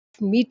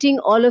meeting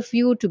all of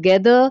you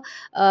together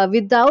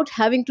without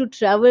having to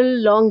travel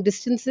long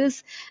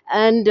distances,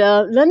 and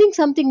learning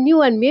something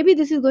new. And maybe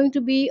this is going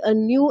to be a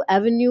new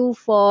avenue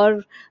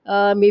for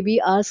maybe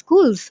our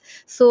schools.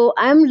 So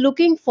I'm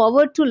looking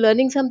forward to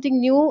learning something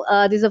new.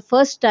 This is the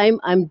first time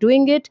I'm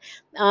doing it.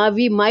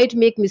 We might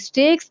make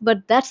mistakes,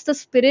 but that's the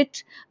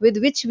spirit with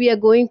which we are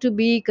going to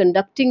be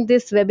conducting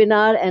this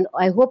webinar. And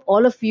I hope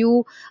all of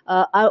you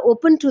are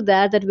open to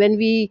that, that when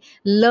we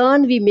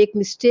learn, we make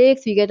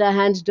mistakes, we get our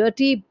hands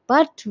dirty,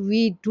 but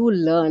we do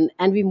learn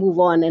and we move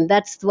on. And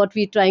that's what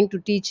we're trying to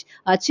teach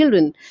our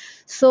children.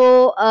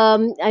 So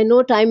I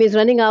know time is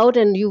running out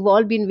and you've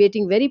all been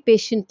waiting very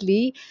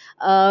patiently.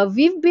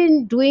 We've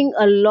been doing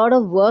a lot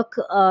of work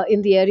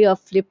in the area of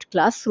flipped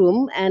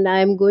classroom, and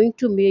I'm going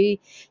to be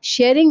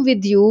sharing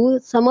with you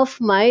some of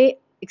my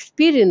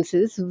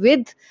experiences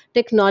with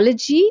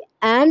technology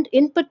and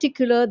in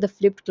particular the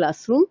flipped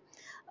classroom.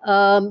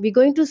 We're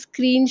going to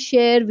screen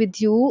share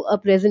with you a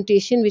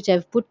presentation which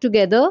I've put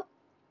together.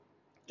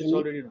 It's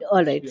already done.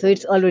 All right, Yeah, so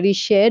it's already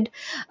shared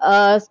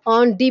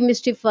on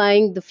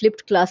demystifying the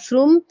flipped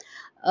classroom.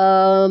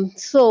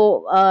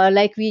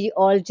 Like we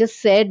all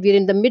just said, we're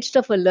in the midst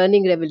of a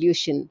learning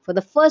revolution. For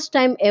the first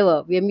time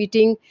ever, we are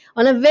meeting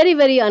on a very,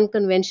 very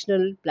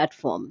unconventional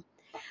platform.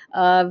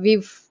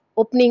 We've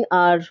opening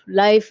our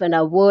life and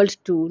our world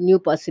to new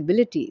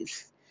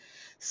possibilities.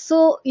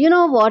 So you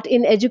know what,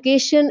 in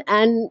education,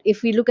 and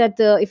if we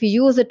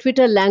use the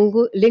Twitter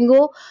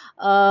lingo,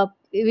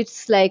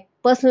 it's like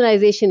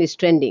personalization is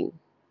trending.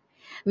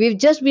 We've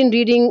just been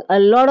reading a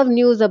lot of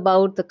news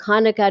about the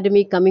Khan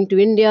Academy coming to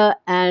India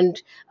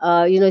and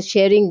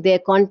sharing their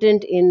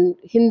content in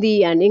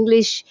Hindi and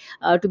English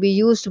to be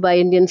used by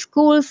Indian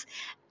schools.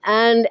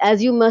 And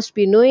as you must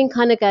be knowing,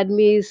 Khan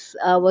Academy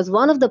was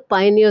one of the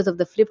pioneers of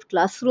the flipped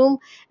classroom,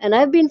 and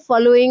I've been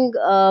following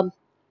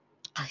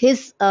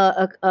his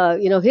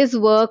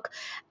work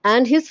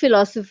and his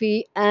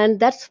philosophy, and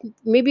that's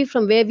maybe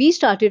from where we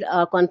started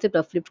our concept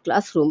of flipped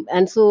classroom.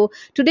 And so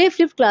today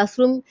flipped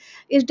classroom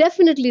is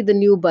definitely the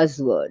new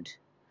buzzword.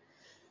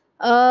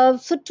 In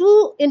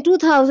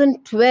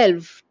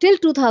 2012, till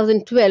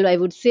 2012, I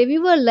would say we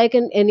were like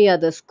any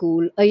other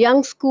school, a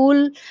young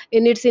school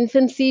in its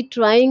infancy,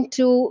 trying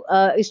to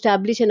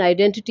establish an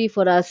identity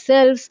for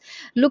ourselves,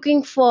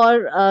 looking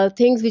for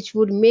things which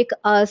would make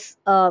us,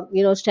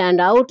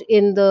 stand out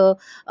in the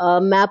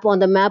on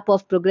the map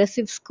of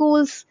progressive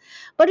schools.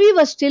 But we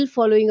were still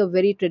following a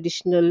very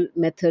traditional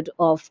method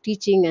of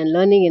teaching and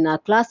learning in our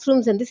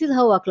classrooms, and this is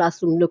how our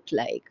classroom looked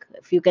like.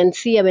 If you can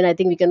see, I mean, I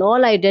think we can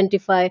all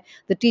identify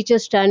the teacher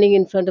standing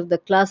in front of the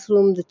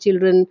classroom, the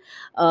children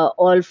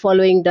all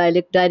following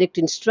direct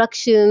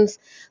instructions.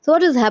 So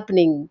what is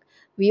happening?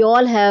 We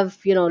all have,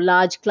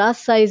 large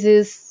class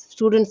sizes,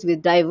 students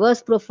with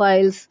diverse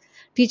profiles,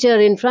 teacher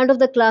in front of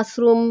the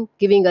classroom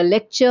giving a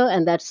lecture,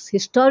 and that's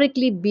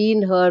historically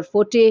been her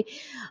forte.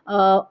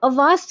 A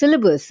vast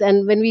syllabus,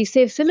 and when we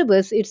say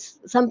syllabus, it's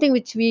something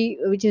which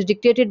is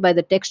dictated by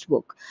the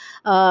textbook,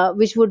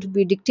 which would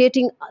be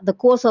dictating the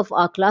course of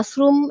our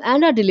classroom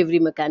and our delivery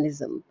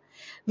mechanism.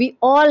 We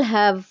all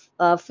have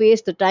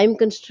faced a time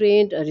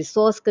constraint, a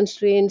resource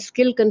constraint,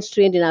 skill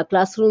constraint in our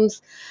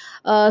classrooms.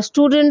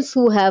 Students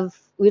who have,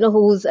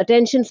 whose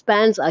attention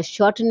spans are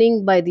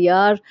shortening by the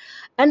hour,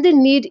 and they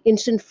need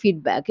instant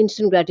feedback,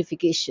 instant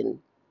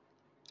gratification.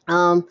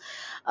 um,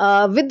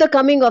 with the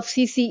coming of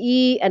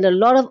CCE and a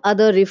lot of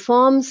other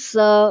reforms,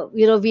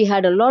 we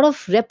had a lot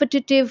of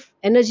repetitive,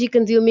 energy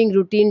consuming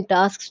routine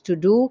tasks to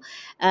do.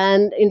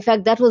 And in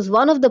fact, that was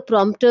one of the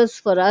prompters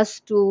for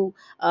us to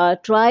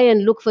try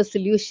and look for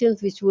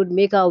solutions which would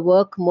make our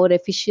work more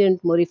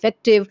efficient, more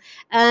effective,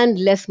 and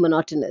less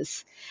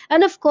monotonous.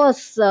 And of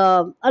course,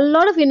 a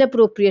lot of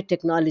inappropriate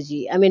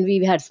technology. I mean,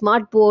 we had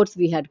smart boards,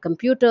 we had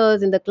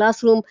computers in the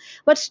classroom,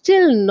 but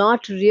still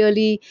not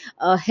really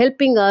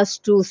helping us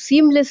to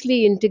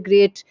seamlessly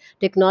integrate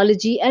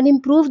technology and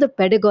improve the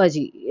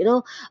pedagogy.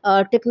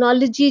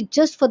 Technology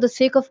just for the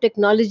sake of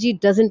technology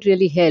doesn't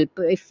really help.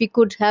 If we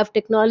could have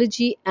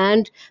technology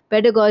and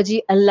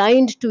pedagogy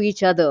aligned to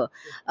each other,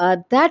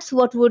 that's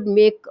what would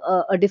make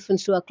a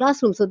difference to our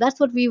classroom. So that's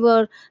what we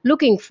were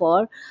looking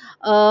for.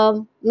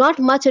 Not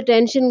much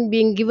attention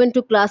being given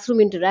to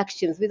classroom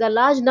interactions with our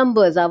large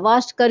numbers, our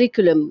vast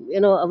curriculum,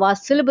 a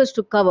vast syllabus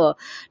to cover,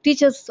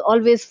 teachers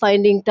always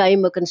finding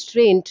time a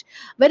constraint,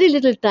 very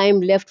little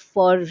time left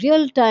for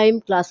real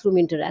time classroom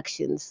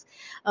interactions.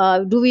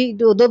 Though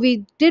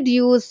we did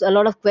use a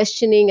lot of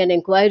questioning and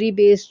inquiry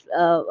based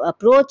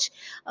approach,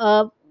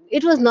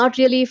 it was not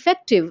really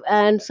effective,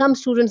 and some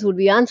students would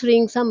be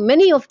answering,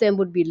 many of them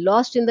would be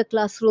lost in the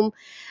classroom.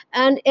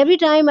 And every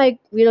time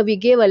we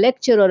gave a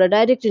lecture or a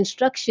direct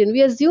instruction,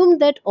 we assumed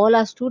that all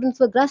our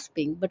students were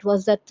grasping. But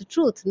was that the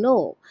truth?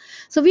 No.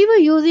 So we were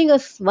using a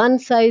one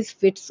size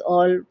fits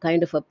all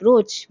kind of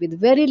approach with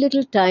very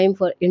little time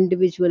for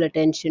individual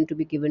attention to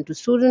be given to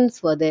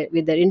students with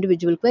their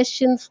individual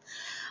questions.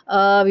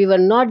 We were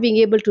not being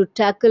able to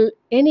tackle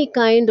any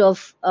kind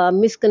of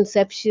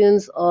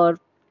misconceptions or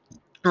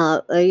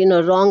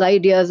wrong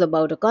ideas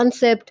about a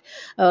concept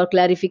or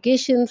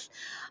clarifications.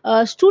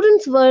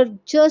 students were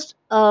just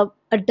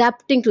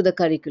adapting to the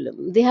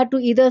curriculum. They had to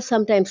either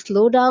sometimes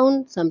slow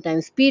down,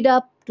 sometimes speed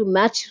up to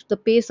match the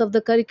pace of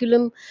the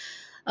curriculum.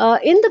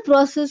 In the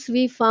process,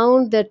 we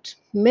found that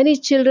many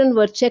children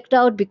were checked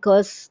out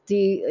because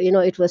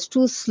it was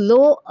too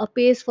slow a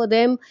pace for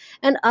them,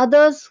 and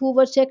others who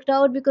were checked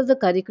out because the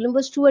curriculum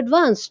was too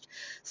advanced.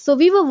 So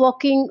we were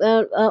walking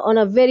on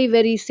a very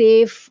very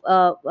safe,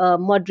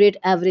 moderate,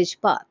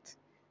 average path.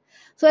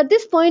 So at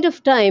this point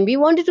of time, we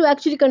wanted to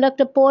actually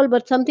conduct a poll,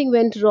 but something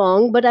went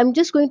wrong. But I'm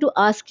just going to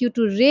ask you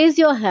to raise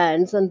your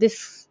hands on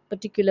this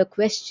particular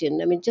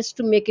question. I mean, just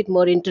to make it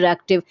more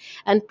interactive.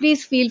 And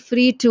please feel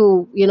free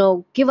to,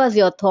 give us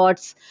your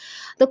thoughts.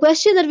 The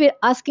question that we're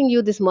asking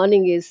you this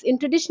morning is, in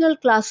traditional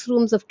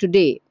classrooms of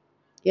today,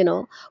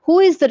 who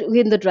is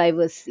in the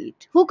driver's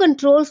seat? Who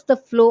controls the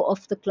flow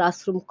of the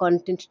classroom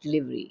content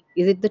delivery?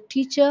 Is it the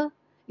teacher?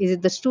 Is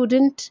it the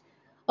student?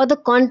 Or the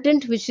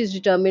content which is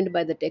determined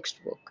by the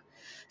textbook?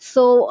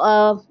 So,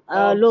 So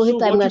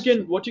Lohit, I'm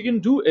not. what you can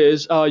do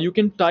is you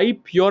can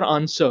type your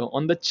answer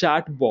on the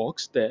chat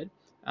box there,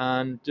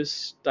 and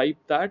just type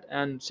that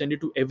and send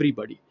it to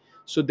everybody.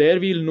 So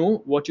there we'll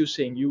know what you're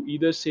saying. You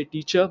either say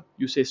teacher,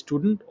 you say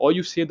student, or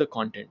you say the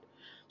content.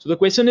 So the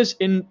question is,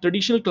 in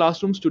traditional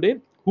classrooms today,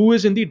 who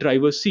is in the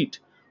driver's seat?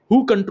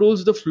 Who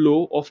controls the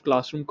flow of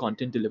classroom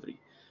content delivery?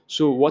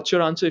 So what's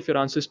your answer? If your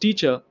answer is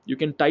teacher, you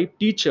can type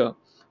teacher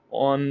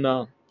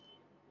on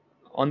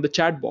on the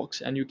chat box,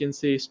 and you can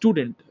say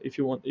student if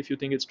you want, if you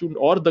think it's student,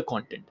 or the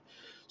content.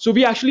 So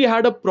we actually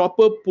had a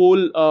proper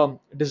poll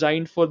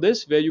designed for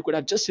this, where you could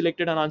have just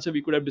selected an answer.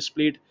 We could have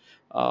displayed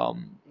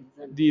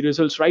the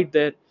results right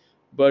there,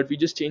 but we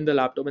just changed the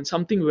laptop and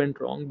something went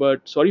wrong,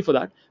 but sorry for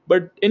that.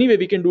 But anyway,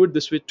 we can do it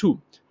this way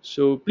too.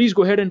 So please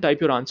go ahead and type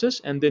your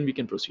answers, and then we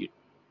can proceed.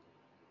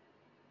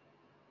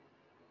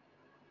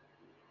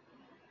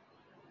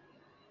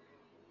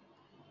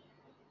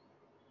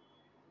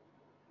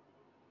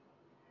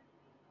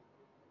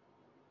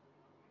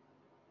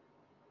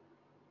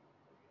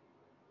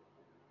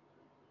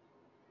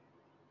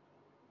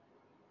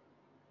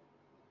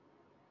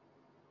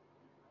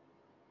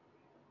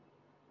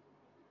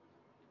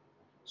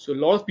 So a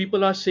lot of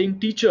people are saying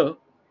teacher.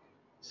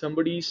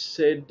 Somebody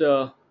said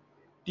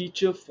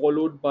teacher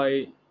followed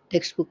by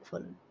Textbook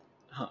followed.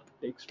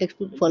 textbook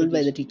Textbook followed by followed the by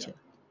the yeah, teacher.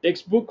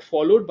 textbook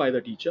followed by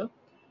the teacher.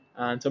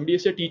 And somebody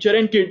said teacher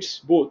and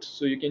kids both,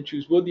 so you can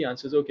choose both the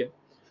answers. Okay.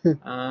 Hmm.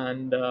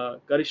 And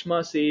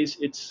Karishma says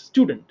it's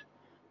student.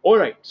 All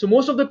right, so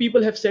most of the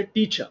people have said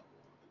teacher.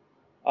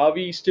 Are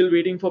we still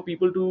waiting for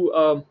people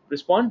to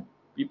respond?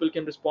 People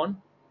can respond.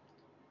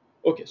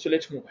 Okay, so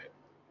let's move ahead.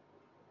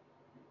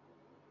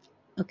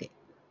 Okay.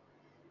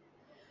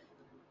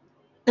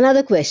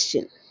 Another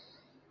question.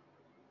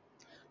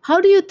 How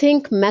do you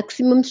think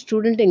maximum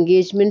student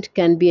engagement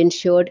can be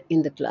ensured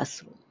in the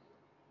classroom?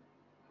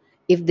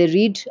 If they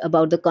read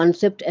about the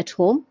concept at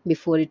home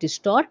before it is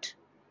taught,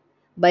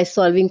 by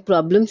solving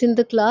problems in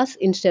the class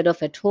instead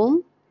of at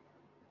home,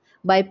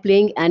 by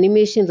playing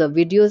animations or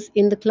videos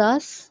in the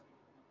class,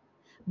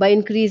 by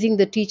increasing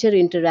the teacher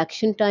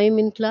interaction time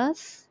in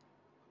class,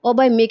 or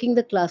by making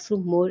the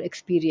classroom more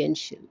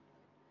experiential.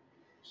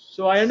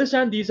 So I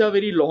understand these are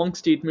very long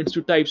statements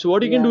to type. So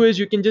what you can Yeah, do is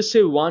you can just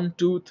say one,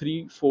 two,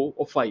 three, four,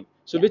 or five.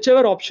 So yeah.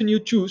 whichever option you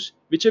choose,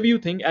 whichever you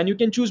think, and you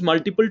can choose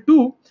multiple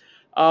too.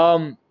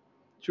 Um,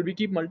 should we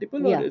keep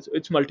multiple, or Yeah,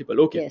 it's multiple?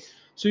 Okay. yes.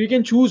 So you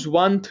can choose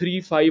one, three,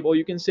 five, or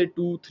you can say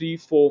two, three,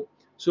 four.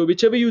 So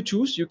whichever you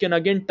choose, you can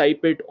again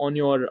type it on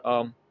your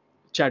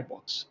chat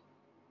box.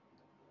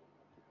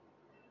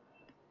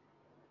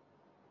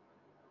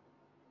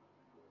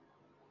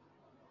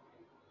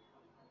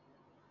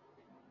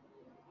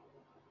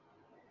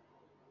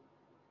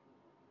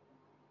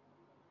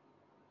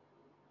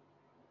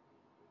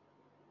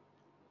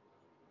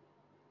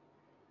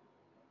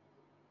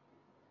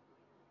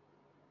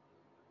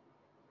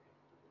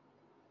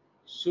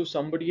 So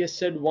somebody has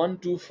said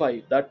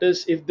 125. That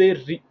is if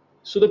they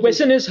so the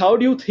question is, how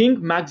do you think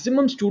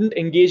maximum student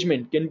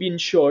engagement can be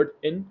ensured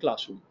in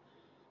classroom?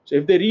 So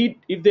if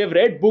they've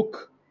read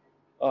book,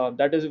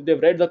 that is if they've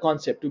read the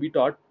concept to be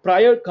taught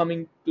prior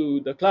coming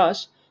to the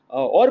class,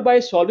 or by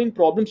solving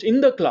problems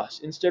in the class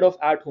instead of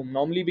at home.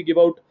 Normally we give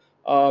out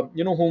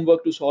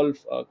homework to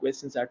solve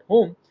questions at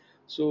home.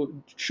 So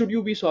should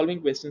you be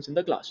solving questions in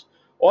the class,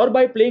 or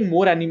by playing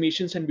more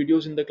animations and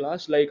videos in the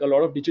class, like a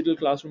lot of digital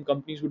classroom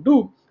companies would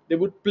do? They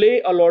would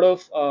play a lot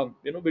of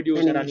videos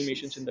and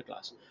animations in Animations. the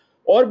class,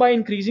 or by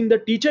increasing the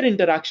teacher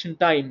interaction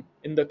time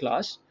in the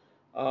class.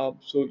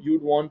 So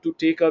you'd want to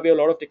take away a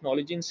lot of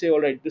technology and say, all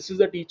right, this is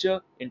the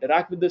teacher,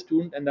 interact with the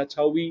student, and that's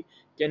how we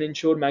can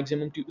ensure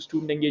maximum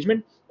student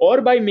engagement.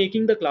 Or by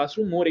making the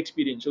classroom more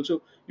experiential.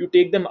 So you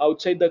take them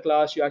outside the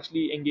class, you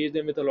actually engage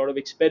them with a lot of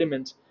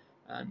experiments.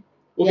 And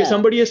okay, Yeah,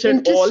 somebody has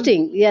said all.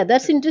 interesting. Yeah,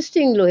 that's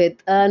interesting, Lohit.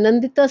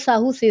 Nandita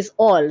Sahu says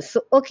all.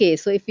 So, okay,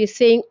 so if you're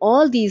saying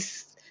all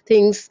these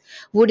things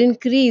would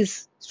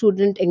increase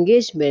student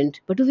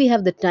engagement, but do we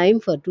have the time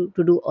to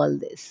do all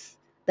this?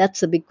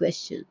 That's a big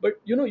question.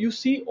 But you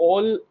see,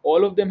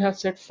 all of them have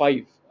said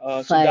five.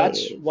 So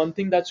that's Five. one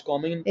thing that's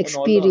common in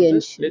all the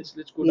answers. Experiential.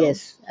 Let's go down.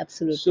 Yes,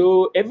 absolutely.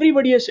 So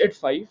everybody has said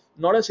five.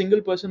 Not a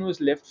single person who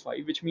has left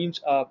five, which means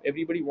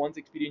everybody wants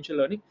experiential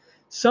learning.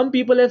 Some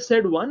people have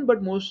said one,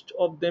 but most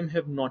of them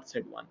have not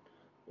said one.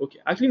 Okay,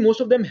 actually,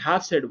 most of them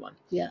have said one.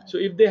 Yeah. So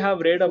if they have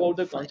read Four, about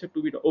the five. concept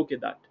to be okay,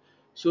 that.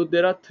 So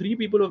there are three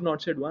people who have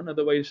not said one.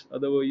 Otherwise,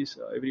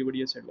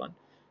 everybody has said one,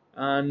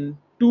 and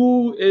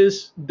two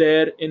is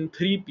there in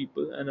three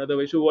people, and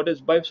otherwise. So what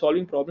is by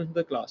solving problems in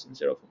the class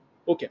instead of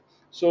okay.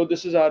 So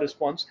this is our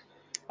response.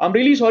 I'm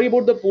really sorry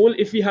about the poll.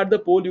 If we had the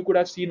poll, you could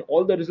have seen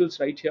all the results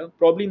right here.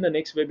 Probably in the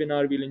next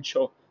webinar, we'll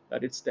ensure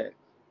that it's there.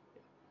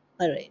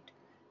 All right.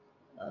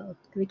 Can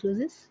we close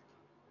this?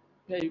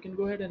 Yeah, you can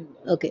go ahead and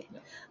Okay.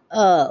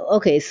 yeah.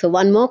 Okay, so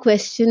one more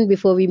question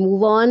before we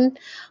move on.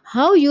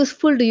 How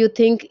useful do you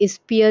think is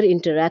peer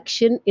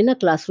interaction in a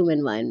classroom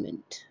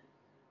environment?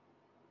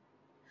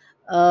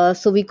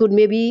 So we could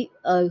maybe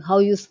how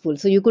useful.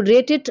 So you could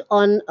rate it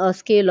on a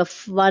scale of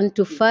 1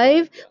 to 5, 2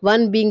 5, yeah.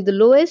 1 being the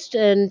lowest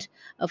and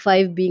a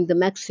 5 being the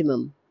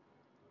maximum.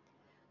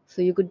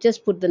 So you could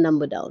just put the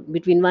number down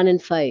between 1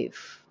 and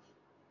 5.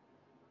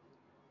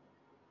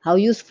 How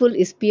useful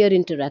is peer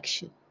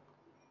interaction?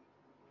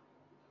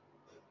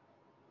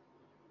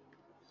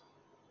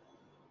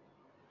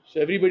 So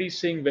everybody's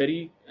saying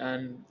very,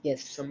 and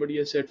Yes. somebody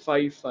has said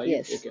five, five.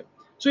 Yes. Okay.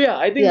 So yeah,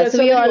 I think Yeah. So that's a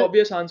we very all.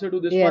 obvious answer to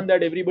this Yeah. one,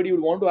 that everybody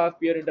would want to have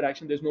peer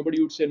interaction. There's nobody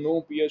who would say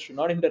no, peers should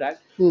not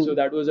interact. So Hmm.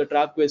 that was a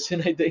trap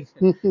question, I think.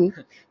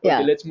 Okay, Yeah.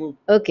 let's move.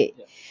 Okay.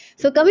 Yeah,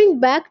 you So can close. coming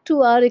back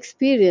to our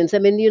experience, I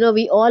mean,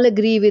 we all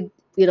agree with,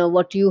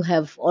 what you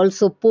have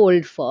also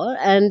polled for.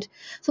 And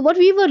so what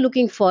we were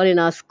looking for in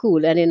our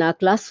school and in our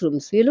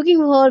classrooms, we're looking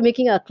for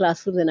making our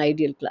classrooms an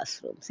ideal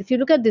classrooms. If you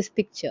look at this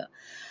picture,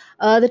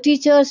 the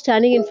teacher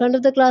standing in front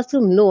of the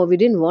classroom, no, we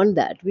didn't want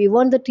that. We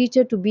want the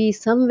teacher to be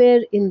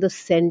somewhere in the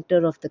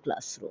center of the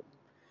classroom.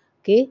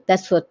 Okay,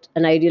 that's what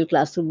an ideal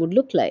classroom would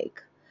look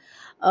like.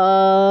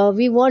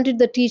 We wanted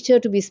the teacher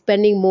to be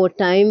spending more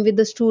time with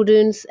the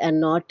students and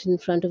not in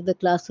front of the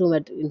classroom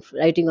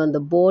writing on the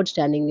board,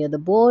 standing near the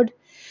board.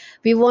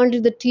 We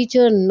wanted the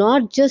teacher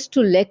not just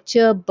to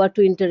lecture but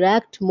to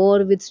interact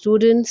more with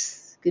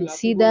students. You can You'll have to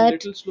see go a that.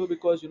 little slow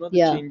because the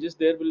Yeah. changes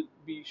there will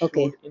be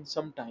Okay. showed in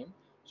some time.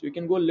 So you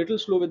can go a little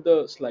slow with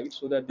the slides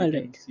so that they All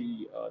can right.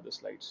 see the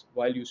slides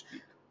while you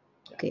speak.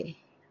 Yeah. Okay.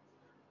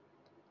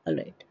 All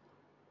right.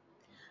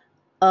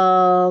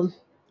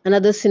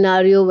 Another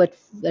scenario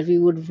that we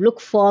would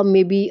look for,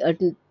 maybe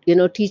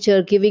a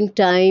teacher giving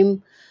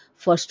time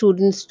for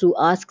students to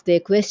ask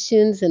their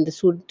questions and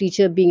the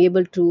teacher being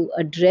able to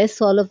address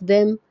all of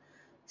them.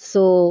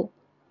 So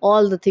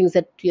all the things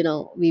that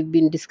we've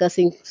been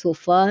discussing so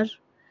far.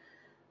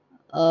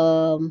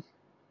 um,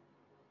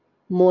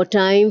 More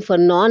time for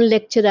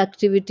non-lecture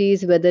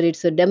activities, whether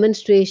it's a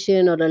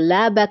demonstration or a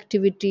lab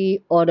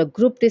activity or a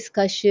group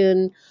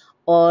discussion,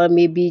 or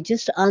maybe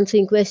just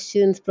answering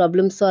questions,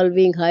 problem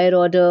solving, higher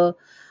order.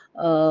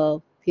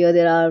 Here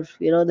there are,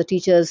 the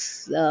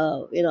teachers,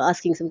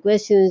 asking some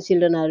questions,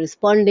 children are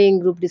responding,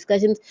 group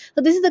discussions.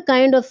 So this is the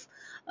kind of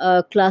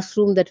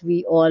classroom that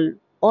we all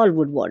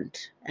would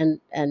want,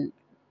 and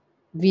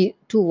we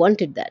too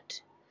wanted that.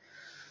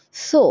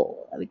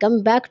 So we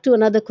come back to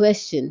another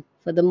question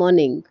for the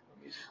morning.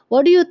 Amazing.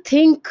 What do you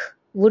think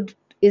would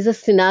is a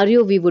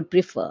scenario we would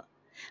prefer?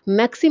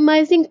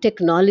 Maximizing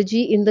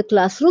technology in the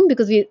classroom,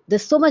 because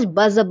there's so much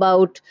buzz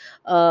about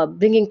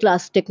bringing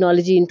class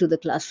technology into the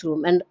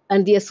classroom,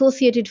 and the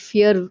associated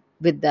fear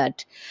with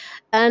that.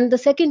 And the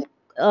second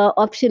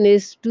option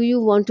is, do you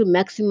want to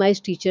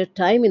maximize teacher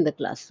time in the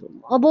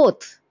classroom, or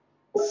both?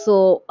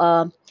 So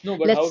No,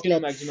 but how let's can you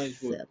maximize let's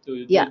both? So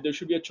yeah, there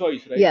should be a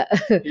choice, right? yeah.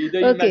 Either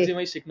you Okay.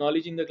 maximize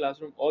technology in the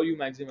classroom or you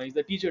maximize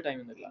the teacher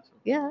time in the classroom.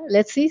 Yeah,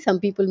 let's see. Some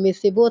people may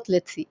say both.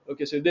 Let's see.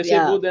 Okay, so if they say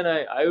Yeah. both, then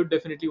I would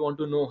definitely want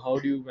to know how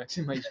do you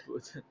maximize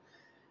both.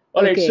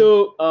 All right, Okay. so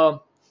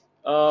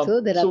So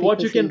there are so what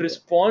people you can saying both.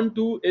 respond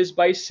to is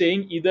by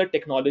saying either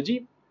technology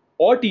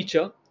or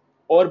teacher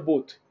or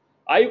both.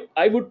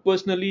 I would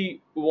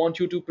personally want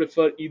you to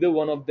prefer either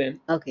one of them,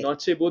 Okay.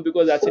 not say both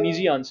because that's an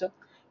easy answer.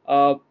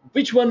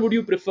 Which one would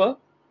you prefer?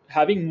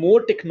 Having more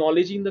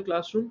technology in the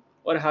classroom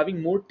or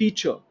having more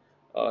teacher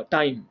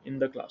time in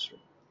the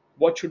classroom?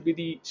 What should be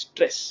the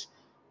stress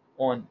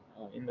on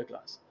in the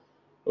class?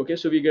 Okay,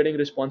 so we're getting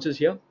responses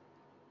here.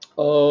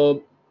 Uh,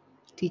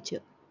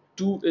 Teacher.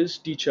 Two is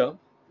teacher,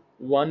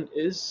 one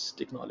is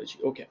technology.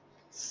 Okay,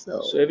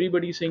 so So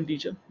everybody is saying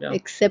teacher, yeah,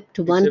 except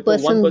one except for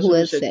one person who person who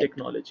has said said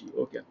technology.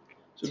 Okay,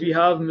 so we three.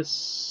 have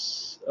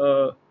Miss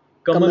Kamal.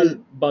 Kamal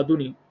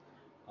Baduni.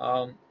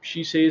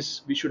 She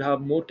says we should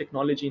have more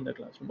technology in the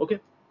classroom. Okay,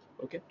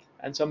 okay,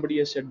 and somebody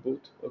has said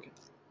both. Okay,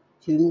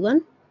 Choosing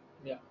one.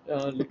 yeah.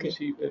 Let me Okay.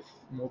 see if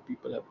more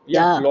people have.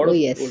 Yeah, Yeah. Oh a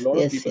yes. lot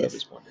of Yes. people have Yes.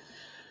 responded.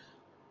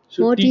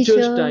 So More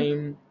teachers teacher.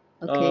 time,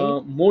 Okay.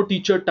 more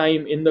teacher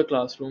time in the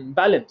classroom,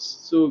 balance.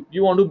 So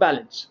you want to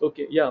balance.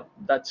 Okay, yeah,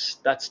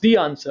 that's the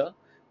answer.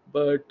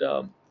 But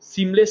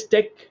seamless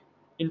tech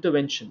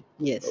intervention.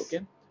 Yes. Okay,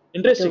 Whichever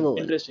interesting, one.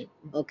 interesting,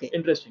 Okay.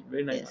 interesting.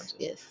 Very nice Yes.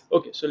 answers. Yes.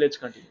 Okay, so let's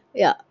continue.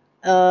 Yeah.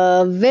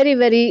 Very,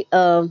 very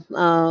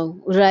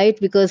right,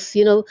 because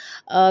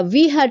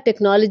we had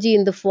technology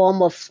in the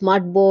form of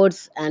smart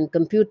boards and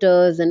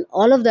computers and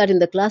all of that in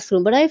the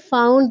classroom, but I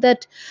found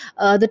that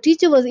the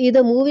teacher was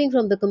either moving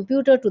from the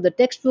computer to the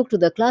textbook to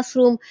the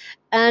classroom,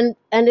 and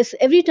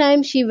every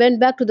time she went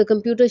back to the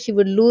computer she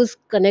would lose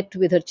connect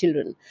with her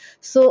children.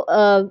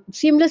 So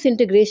seamless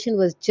integration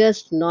was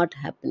just not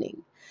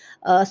happening.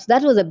 So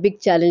that was a big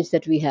challenge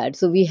that we had.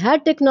 So we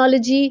had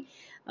technology,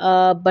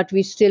 but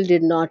we still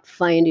did not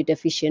find it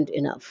efficient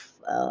enough.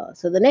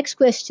 So the next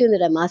question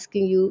that I'm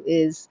asking you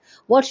is,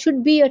 what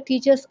should be a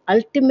teacher's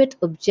ultimate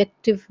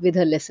objective with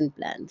her lesson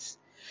plans?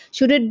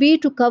 Should it be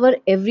to cover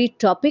every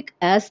topic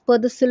as per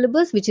the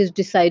syllabus, which is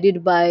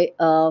decided by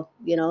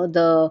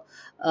the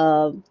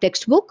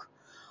textbook,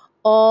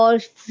 or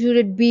should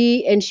it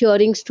be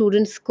ensuring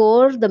students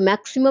score the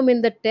maximum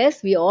in the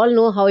test? We all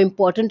know how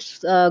important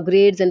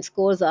grades and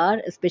scores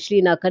are, especially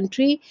in our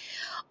country.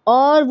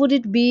 Or would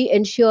it be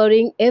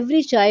ensuring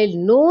every child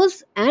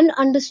knows and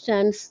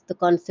understands the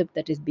concept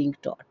that is being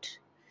taught?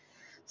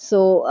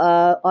 So,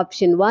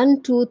 option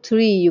one, two,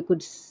 three, you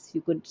could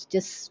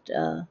just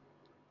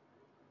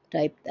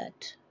type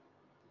that.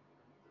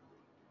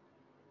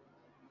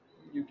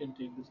 You can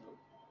take this out.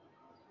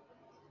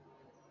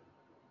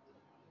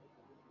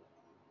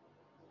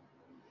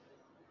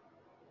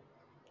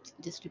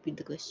 Just repeat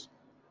the question.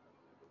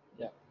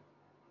 Yeah.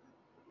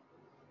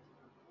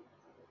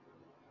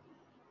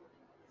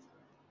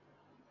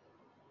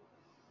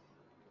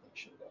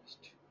 Connection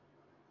lost.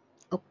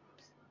 Oh,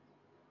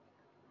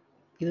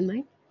 even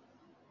mine.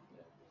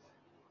 Yeah.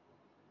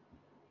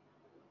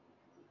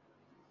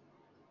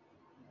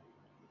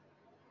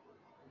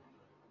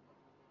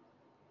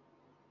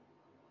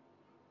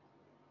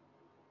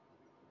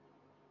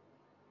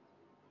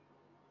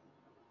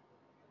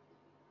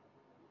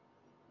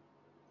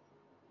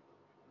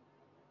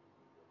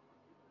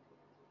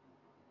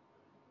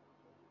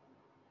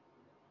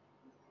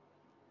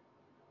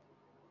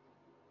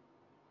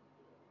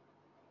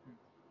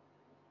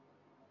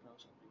 Now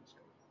something is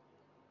coming.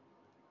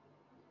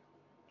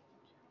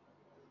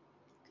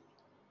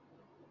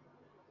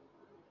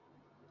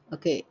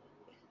 Okay.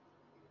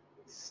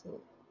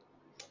 So,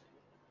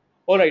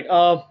 All right.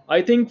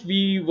 I think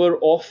we were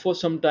off for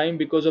some time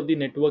because of the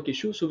network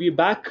issue. So we're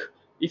back.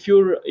 If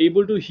you're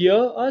able to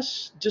hear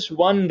us, just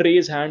one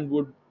raise hand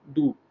would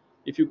do.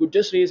 If you could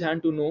just raise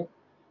hand to know,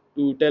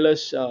 to tell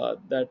us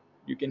that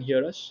you can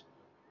hear us.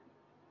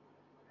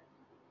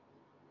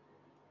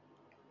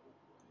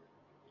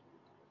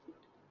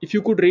 If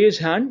you could raise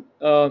hand,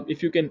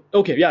 if you can.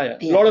 Okay, yeah, yeah.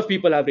 A yeah. lot of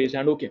people have raised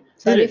hand. Okay,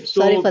 Sorry, brilliant.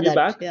 sorry So for we're that.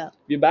 back. Yeah.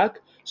 We're back.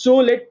 So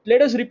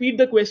let us repeat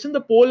the question.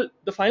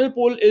 The final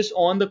poll is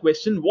on the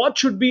question: what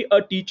should be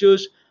a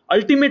teacher's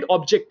ultimate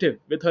objective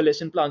with her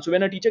lesson plan? So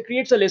when a teacher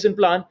creates a lesson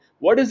plan,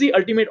 what is the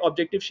ultimate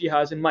objective she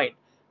has in mind?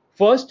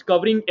 First,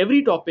 covering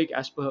every topic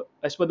as per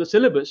the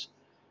syllabus.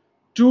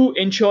 Two,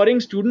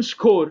 ensuring students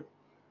score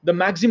the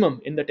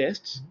maximum in the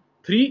tests.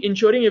 Three,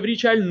 ensuring every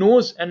child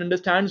knows and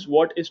understands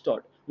what is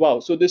taught. Wow,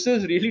 so this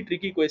is really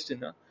tricky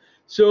question. Huh?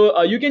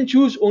 So you can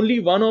choose only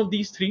one of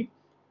these three.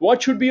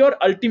 What should be your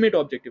ultimate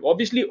objective?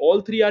 Obviously,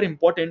 all three are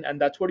important,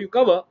 and that's what you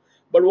cover.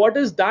 But what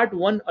is that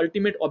one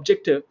ultimate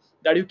objective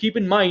that you keep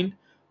in mind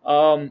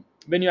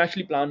when you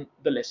actually plan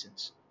the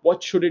lessons?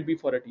 What should it be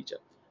for a teacher?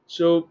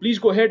 So please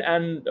go ahead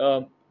and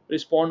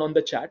respond on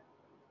the chat.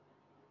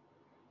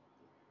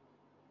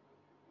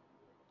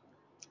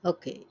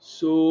 Okay.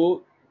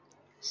 So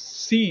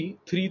C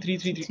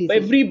 3333. Three, three.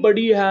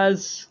 Everybody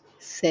has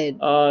Said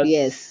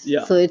yes.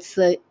 yeah. So it's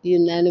a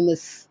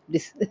unanimous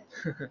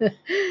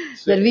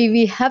So that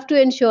we have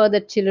to ensure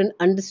that children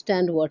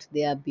understand what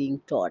they are being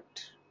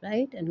taught,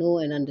 right? And know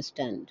and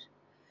understand.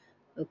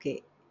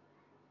 Okay.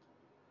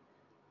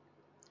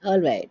 All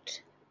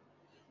right.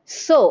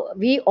 So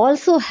we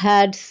also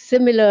had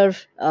similar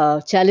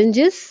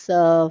challenges,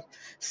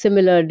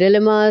 similar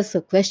dilemmas,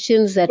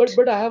 questions that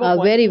but I have a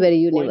are very,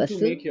 very point to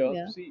universal. make here.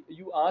 Yeah. See,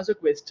 you asked a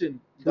question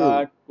Hmm.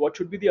 that what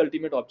should be the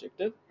ultimate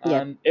objective,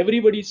 Yep. and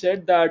everybody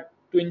said that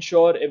to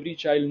ensure every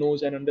child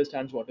knows and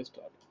understands what is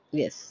taught.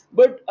 Yes.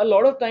 But a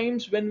lot of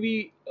times when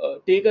we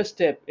take a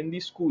step in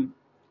the school,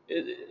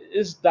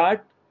 is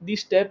that the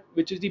step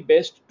which is the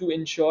best to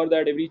ensure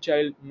that every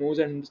child knows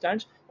and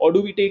understands, or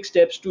do we take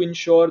steps to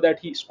ensure that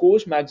he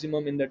scores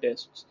maximum in the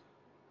tests,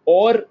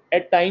 or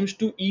at times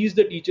to ease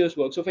the teacher's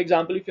work? So for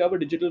example, if you have a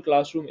digital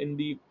classroom in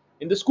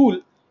the school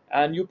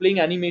and you're playing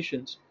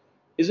animations,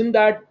 isn't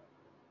that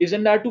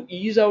isn't that to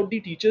ease out the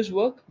teacher's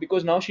work,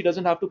 because now she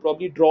doesn't have to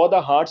probably draw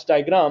the hearts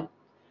diagram?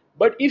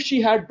 But if she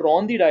had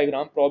drawn the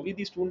diagram, probably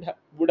the student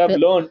would have Uh,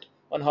 learned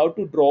on how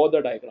to draw the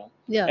diagram.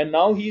 Yeah. And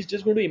now he's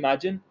just going to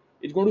imagine.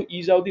 It's going to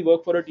ease out the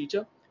work for a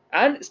teacher.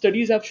 And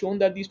studies have shown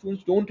that these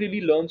students don't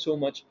really learn so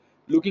much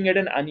looking at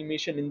an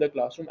animation in the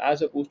classroom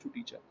as opposed to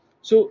teacher.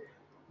 So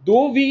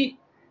though we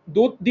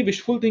though the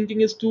wishful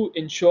thinking is to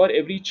ensure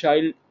every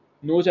child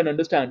knows and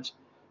understands,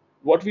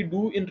 what we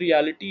do in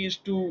reality is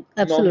to normally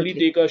Absolutely.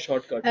 take a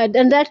shortcut.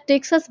 And that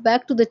takes us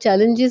back to the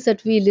challenges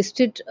that we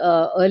listed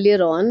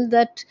earlier on,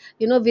 that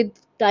with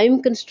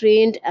time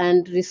constraint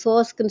and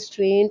resource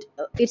constraint,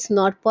 it's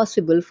not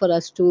possible for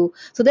us to.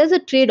 So there's a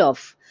trade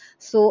off.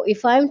 So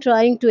if I'm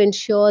trying to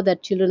ensure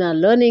that children are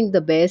learning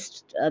the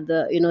best,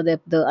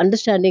 the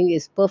understanding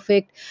is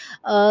perfect,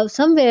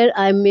 somewhere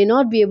I may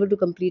not be able to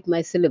complete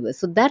my syllabus.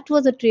 So that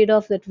was a trade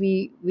off that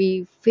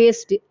we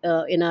faced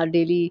in our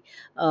daily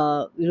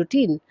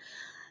routine.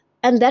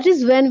 And that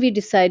is when we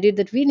decided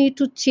that we need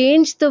to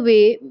change the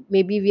way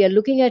maybe we are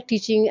looking at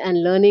teaching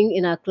and learning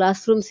in our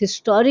classrooms.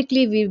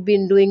 Historically, we've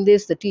been doing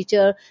this, the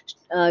teacher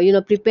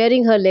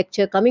preparing her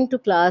lecture, coming to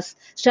class,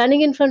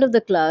 standing in front of the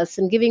class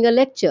and giving a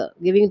lecture,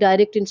 giving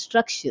direct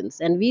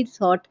instructions. And we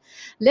thought,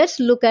 let's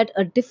look at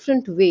a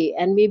different way,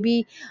 and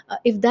maybe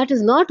if that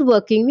is not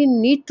working, we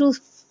need to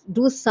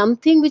do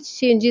something which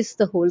changes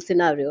the whole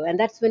scenario. And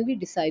that's when we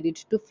decided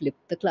to flip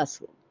the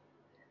classroom.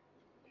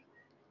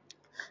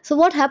 So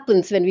what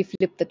happens when we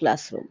flip the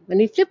classroom? When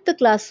we flip the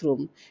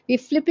classroom, we're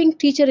flipping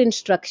teacher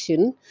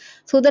instruction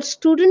so that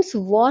students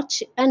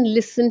watch and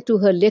listen to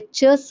her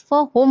lectures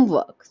for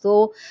homework.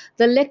 So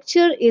the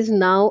lecture is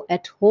now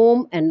at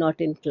home and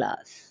not in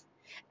class.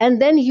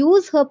 And then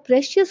use her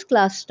precious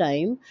class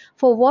time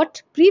for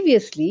what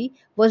previously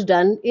was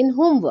done in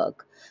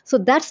homework. So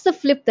that's the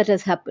flip that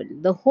has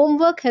happened. The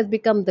homework has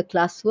become the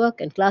classwork,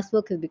 and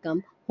classwork has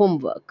become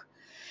homework.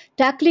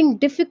 Tackling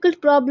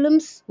difficult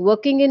problems,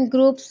 working in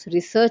groups,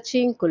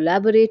 researching,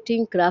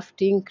 collaborating,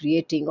 crafting,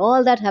 creating,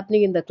 all that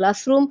happening in the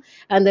classroom,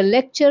 and the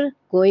lecture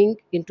going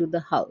into the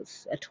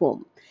house at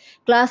home.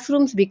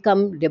 Classrooms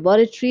become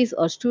laboratories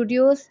or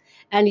studios,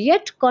 and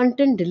yet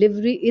content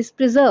delivery is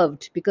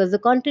preserved because the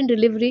content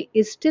delivery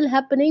is still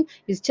happening.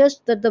 It's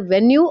just that the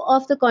venue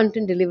of the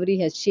content delivery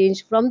has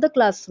changed from the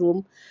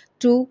classroom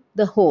to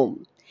the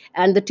home,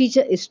 and the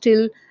teacher is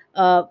still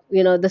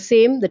the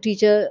same. The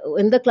teacher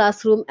in the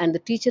classroom and the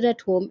teacher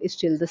at home is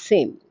still the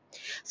same.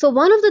 So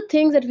one of the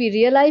things that we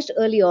realized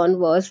early on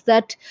was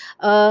that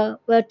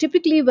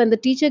typically when the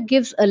teacher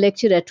gives a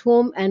lecture at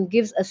home and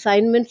gives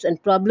assignments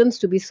and problems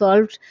to be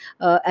solved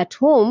at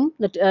home,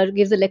 that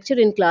gives a lecture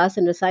in class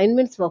and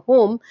assignments for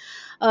home,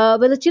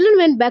 when the children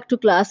went back to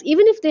class,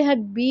 even if they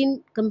had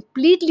been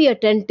completely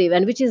attentive,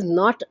 and which is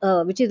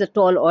a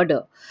tall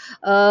order,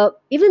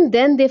 even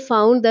then they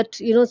found that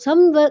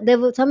somewhere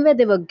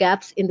there were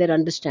gaps in their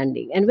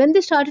understanding. And when they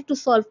started to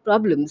solve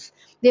problems,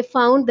 they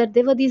found that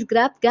there were these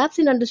gaps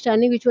in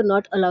understanding which were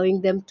not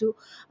allowing them to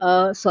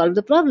solve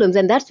the problems.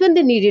 And that's when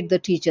they needed the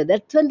teacher.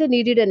 That's when they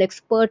needed an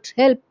expert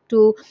help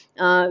to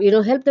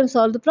help them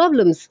solve the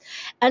problems.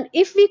 And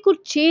if we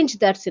could change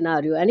that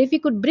scenario, and if we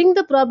could bring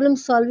the problem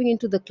solving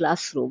into the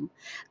classroom,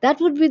 that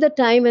would be the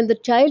time when the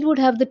child would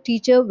have the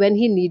teacher when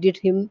he needed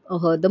him or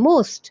her the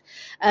most.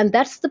 And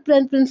that's the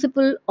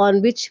principle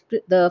on which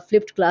the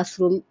flipped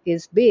classroom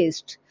is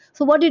based.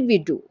 So what did we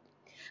do?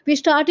 We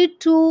started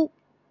to,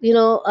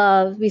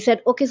 we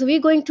said, okay, so we're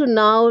going to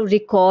now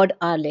record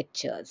our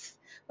lectures.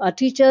 Our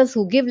teachers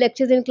who give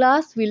lectures in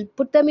class, we'll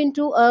put them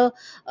into a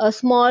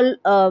small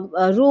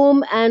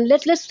room, and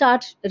let's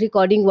start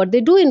recording what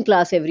they do in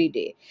class every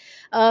day.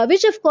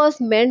 Which of course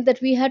meant that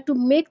we had to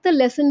make the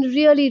lesson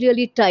really,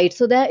 really tight,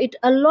 so that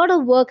a lot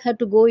of work had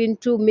to go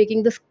into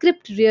making the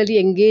script really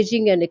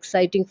engaging and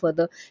exciting for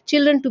the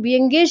children to be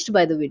engaged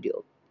by the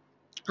video.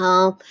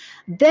 uh,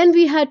 then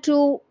we had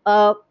to,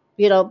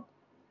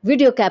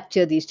 video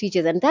capture these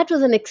teachers, and that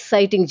was an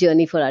exciting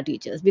journey for our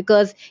teachers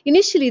because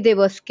initially they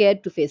were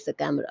scared to face the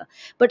camera.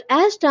 But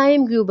as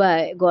time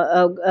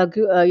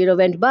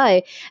went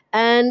by,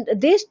 and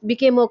they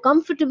became more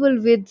comfortable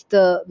with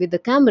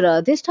the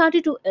camera, they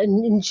started to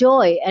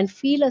enjoy and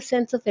feel a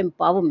sense of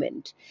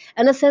empowerment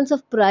and a sense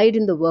of pride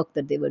in the work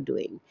that they were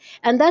doing.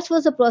 And that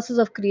was the process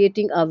of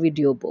creating our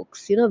video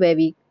books, where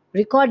we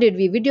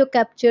video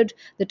captured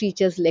the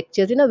teachers'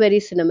 lectures in a very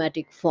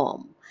cinematic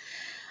form.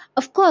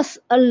 Of course,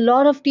 a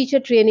lot of teacher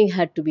training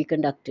had to be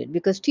conducted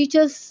because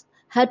teachers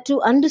had to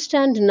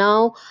understand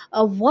now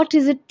what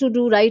is it to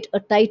do, write a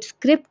tight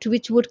script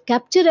which would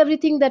capture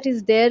everything that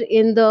is there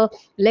in the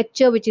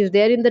lecture, which is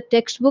there in the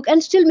textbook,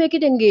 and still make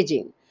it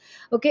engaging.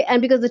 Okay,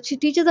 and because the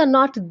teachers are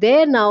not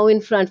there now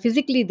in front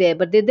physically there,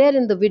 but they're there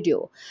in the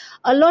video.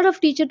 A lot of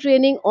teacher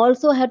training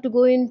also had to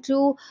go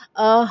into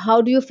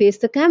how do you face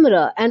the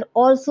camera, and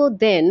also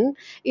then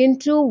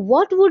into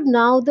what would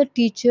now the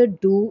teacher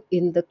do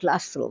in the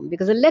classroom,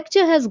 because the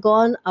lecture has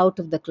gone out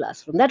of the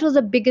classroom. That was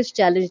the biggest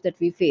challenge that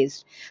we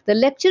faced. The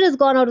lecture has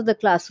gone out of the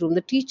classroom. The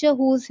teacher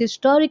who's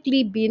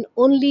historically been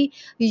only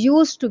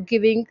used to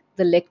giving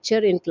the lecture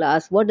in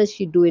class, what does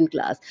she do in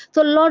class?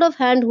 So a lot of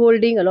hand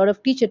holding, a lot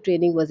of teacher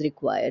training was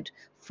required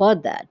for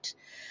that.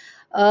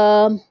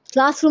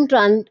 Classroom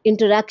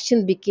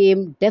interaction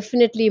became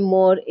definitely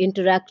more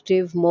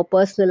interactive, more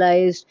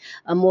personalized,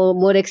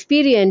 more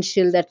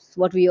experiential. That's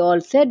what we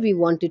all said we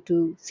wanted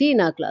to see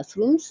in our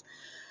classrooms.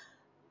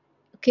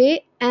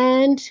 Okay,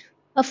 and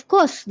of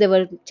course there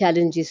were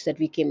challenges that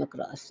we came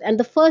across, and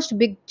the first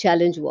big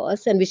challenge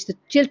was, and which the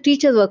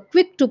teachers were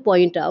quick to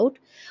point out,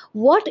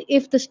 what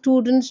if the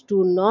students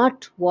do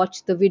not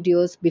watch the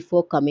videos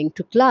before coming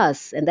to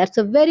class? And that's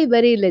a very,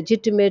 very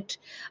legitimate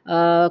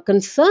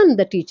concern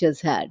the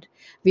teachers had,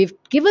 We've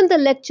given the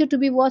lecture to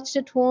be watched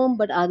at home,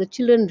 but are the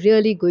children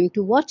really going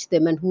to watch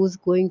them, and who's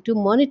going to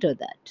monitor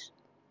that?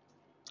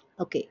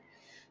 Okay,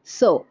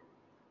 so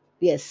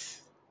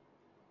yes,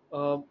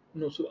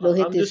 No, so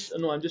Lohit I'm just is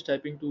no, I'm just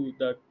typing to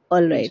that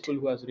all right. principal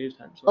who has raised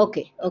hand. So I'll just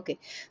Okay, okay.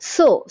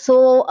 So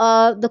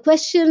the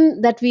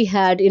question that we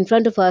had in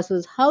front of us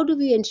was, how do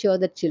we ensure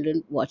that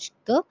children watch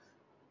the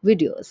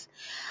videos?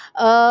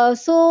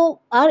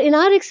 In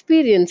our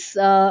experience,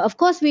 of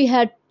course, we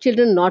had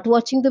children not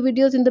watching the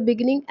videos in the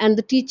beginning, and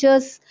the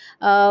teachers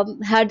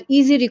had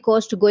easy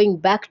recourse to going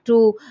back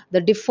to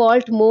the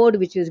default mode,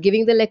 which was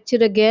giving the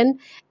lecture again,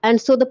 and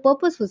so the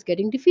purpose was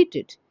getting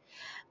defeated.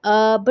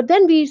 But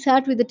then we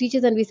sat with the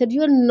teachers and we said,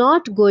 you are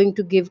not going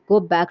to go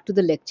back to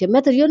the lecture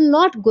method. You're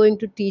not going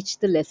to teach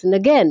the lesson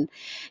again.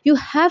 You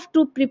have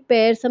to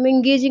prepare some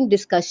engaging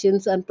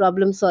discussions and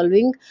problem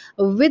solving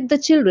with the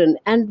children.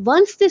 And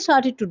once they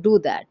started to do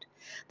that,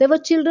 there were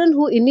children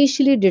who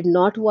initially did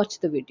not watch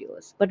the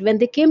videos, but when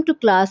they came to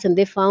class and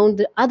they found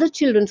the other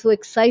children so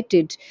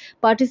excited,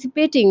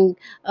 participating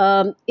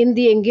in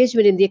the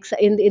engagement,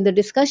 in the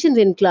discussions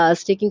in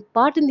class, taking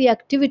part in the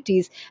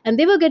activities, and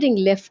they were getting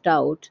left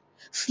out.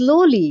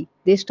 Slowly,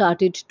 they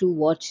started to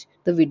watch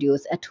the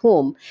videos at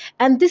home.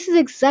 And this is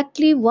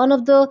exactly one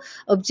of the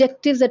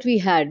objectives that we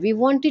had. We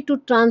wanted to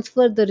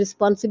transfer the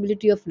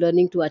responsibility of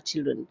learning to our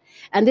children.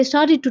 And they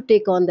started to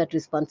take on that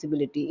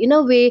responsibility. In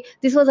a way,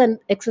 this was an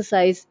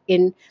exercise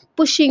in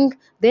pushing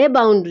their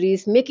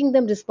boundaries, making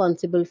them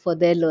responsible for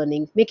their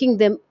learning, making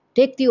them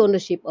take the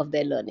ownership of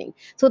their learning.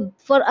 So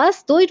for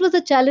us, though it was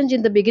a challenge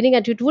in the beginning,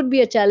 and it would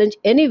be a challenge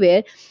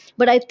anywhere,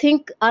 but I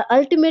think our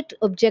ultimate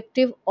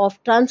objective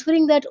of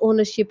transferring that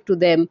ownership to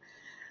them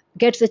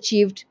gets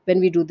achieved when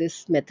we do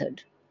this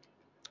method.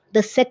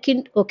 The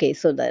second, okay,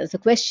 so there's a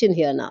question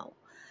here now.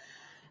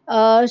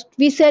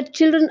 We said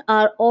children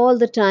are all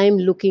the time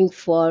looking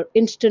for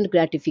instant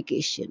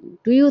gratification.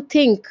 Do you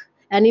think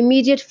an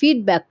immediate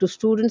feedback to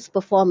students'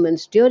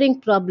 performance during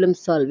problem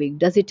solving,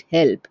 does it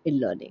help in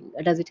learning?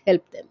 Does it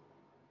help them?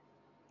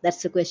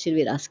 That's the question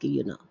we're asking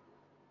you now.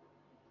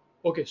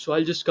 okay, so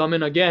I'll just come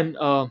in again,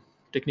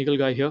 technical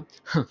guy here.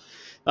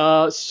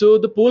 So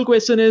the poll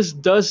question is: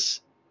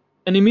 does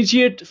an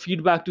immediate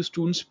feedback to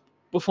students'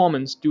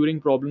 performance during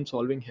problem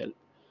solving help?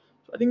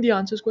 So I think the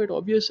answer is quite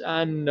obvious,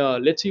 and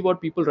let's see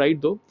what people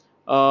write though.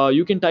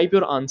 You can type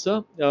your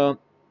answer.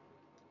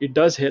 It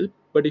does help,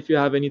 but if you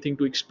have anything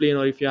to explain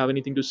or if you have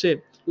anything to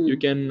say, you Hmm.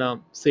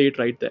 can say it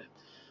right there,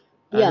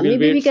 and Yeah, we'll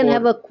maybe we wait can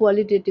have for. a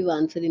qualitative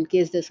answer in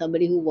case there's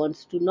somebody who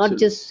wants to not So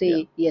just yeah,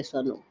 say yes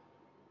or no.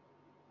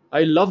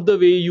 I love the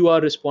way you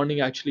are responding.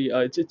 Actually,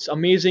 it's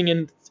amazing.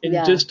 In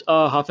Yeah, just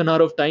half an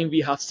hour of time,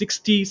 we have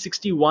 60,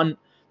 61,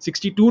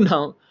 62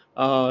 now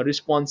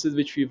responses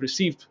which we've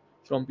received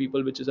from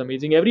people, which is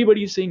amazing.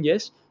 Everybody is saying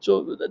yes,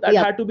 so that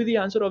yeah, had to be the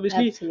answer.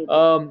 Obviously,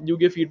 absolutely. you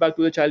give feedback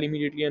to the child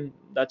immediately, and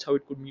that's how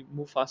it could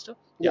move faster.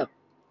 Yeah, Yep,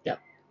 yeah. yep.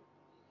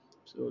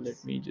 So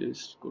let me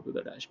just go to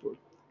the dashboard.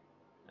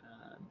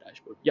 And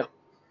dashboard. Yeah,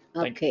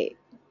 thank you. Okay.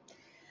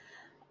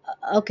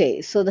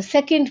 Okay, so the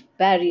second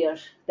barrier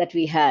that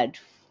we had,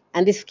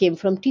 and this came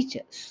from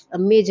teachers, a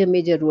major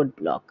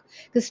roadblock,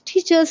 because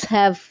teachers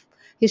have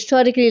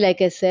historically,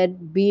 like I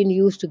said, been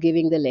used to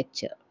giving the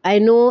lecture. I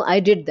know I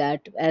did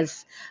that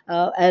as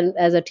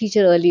a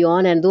teacher early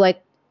on, and though I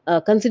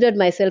considered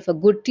myself a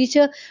good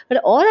teacher, but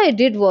all I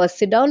did was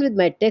sit down with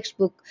my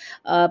textbook,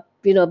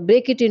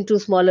 break it into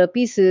smaller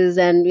pieces,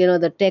 and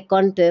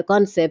the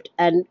concept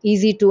and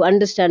easy to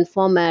understand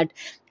format,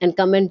 and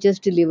come and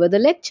just deliver the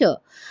lecture.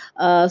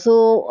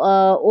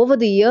 Over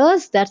the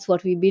years, that's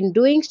what we've been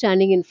doing,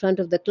 standing in front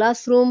of the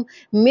classroom,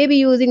 maybe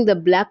using the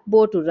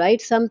blackboard to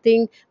write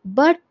something,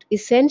 but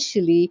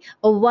essentially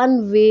a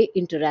one way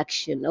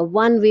interaction, a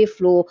one way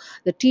flow,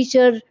 the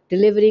teacher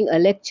delivering a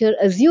lecture,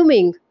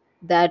 assuming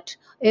that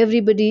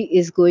everybody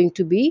is going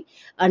to be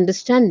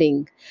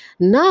understanding.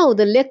 Now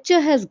the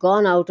lecture has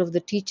gone out of the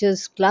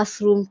teacher's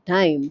classroom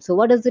time. So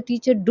what does the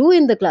teacher do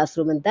in the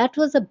classroom? And that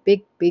was a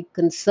big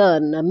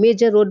concern, a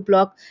major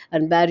roadblock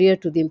and barrier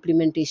to the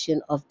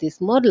implementation of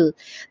this model.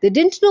 They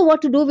didn't know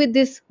what to do with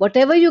this.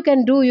 Whatever you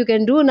can do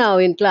now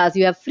in class.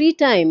 You have free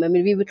time. I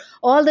mean, we would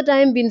all the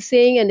time been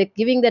saying and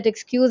giving that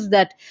excuse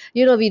that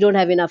we don't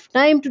have enough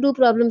time to do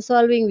problem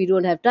solving. We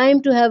don't have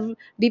time to have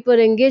deeper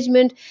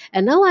engagement.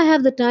 And now I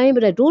have the time,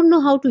 but I don't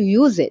know how to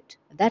use it.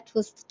 That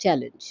was the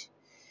challenge.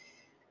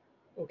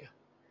 Okay.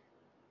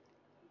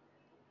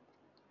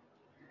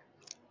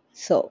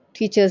 So,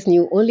 teachers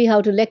knew only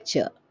how to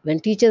lecture. When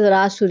teachers are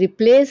asked to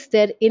replace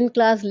their in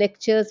class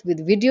lectures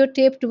with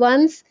videotaped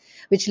ones,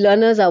 which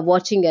learners are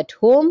watching at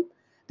home,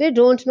 they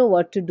don't know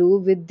what to do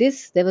with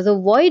this. There was a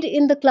void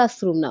in the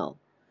classroom now.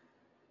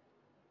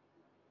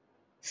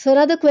 So,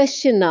 another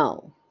question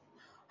now: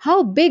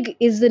 how big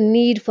is the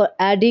need for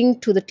adding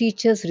to the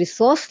teacher's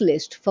resource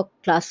list for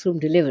classroom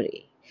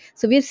delivery?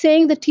 So we're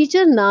saying the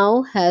teacher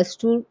now has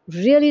to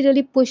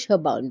really push her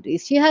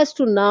boundaries. She has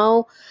to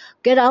now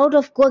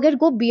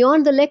go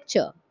beyond the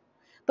lecture,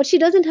 but she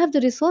doesn't have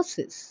the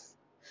resources.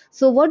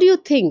 So what do you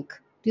think?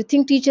 Do you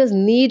think teachers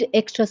need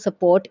extra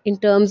support in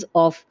terms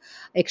of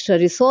extra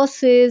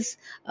resources,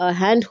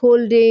 hand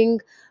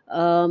holding,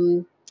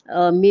 um,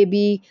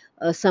 maybe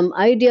some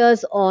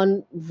ideas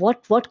on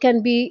what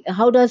can be,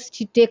 how does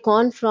she take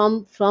on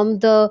from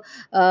the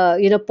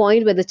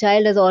point where the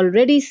child has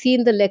already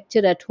seen the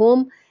lecture at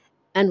home,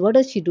 and what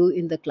does she do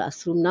in the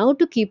classroom now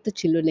to keep the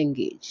children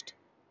engaged?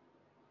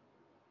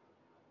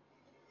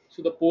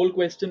 So the poll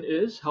question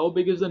is, how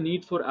big is the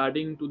need for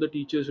adding to the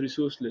teacher's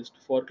resource list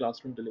for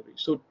classroom delivery?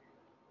 So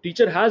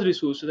teacher has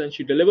resources and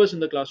she delivers in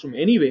the classroom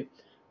anyway,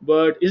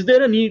 but is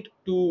there a need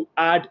to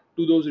add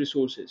to those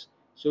resources?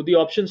 So the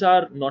options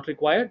are not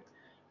required,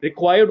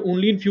 required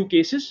only in few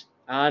cases,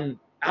 and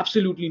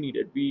absolutely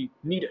needed. We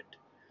need it.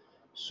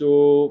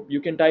 So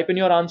you can type in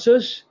your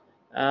answers,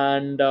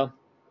 and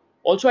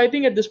also I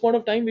think at this point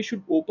of time we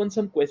should open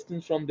some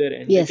questions from their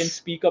end. They can Yes.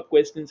 speak up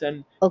questions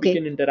and we Okay.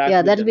 can interact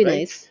Yeah, with that'll them, be right?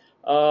 nice.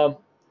 uh,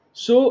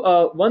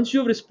 Once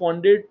you've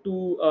responded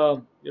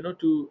to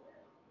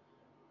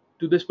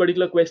this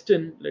particular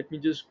question, let me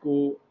just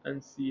go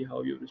and see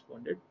how you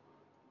responded.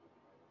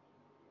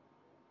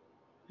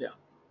 Yeah,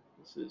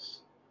 this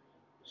is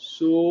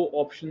so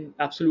option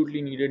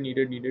absolutely needed,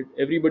 needed, needed.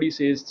 Everybody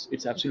says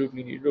it's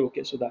absolutely needed.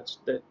 Okay, so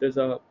there's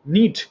a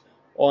need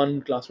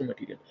on classroom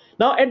material.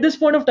 Now, at this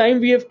point of time,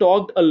 we have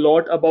talked a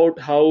lot about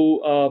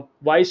how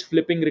why is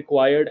flipping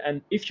required,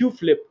 and if you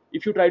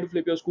try to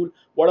flip your school,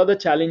 what are the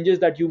challenges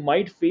that you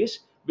might face,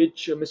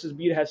 which Mrs.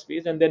 Beer has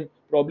faced, and then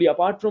probably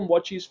apart from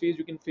what she's faced,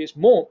 you can face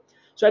more.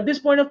 So, at this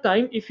point of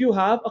time, if you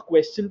have a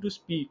question to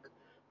speak,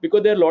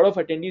 because there are a lot of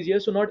attendees here,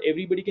 so not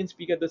everybody can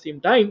speak at the same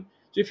time.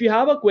 So if you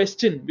have a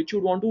question which you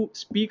want to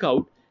speak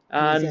out,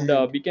 Raise your and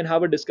hand. we can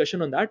have a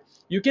discussion on that,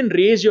 you can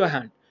raise your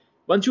hand.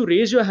 Once you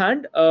raise your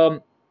hand,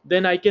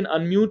 then I can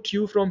unmute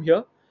you from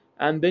here,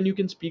 and then you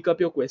can speak up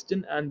your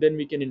question, and then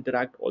we can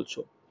interact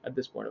also at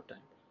this point of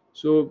time.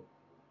 So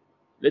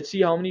let's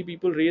see how many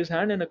people raise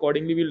hand, and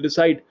accordingly we'll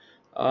decide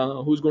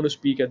who's going to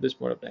speak at this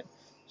point of time.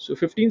 So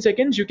 15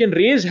 seconds, you can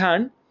raise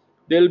hand.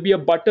 There'll be a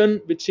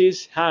button which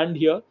says hand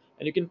here,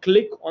 and you can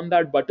click on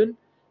that button,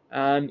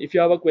 and if you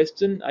have a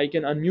question, I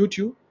can unmute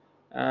you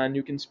and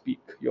you can speak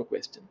your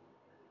question.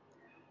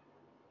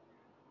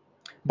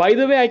 By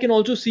the way, I can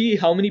also see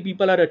how many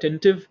people are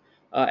attentive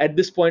at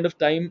this point of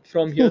time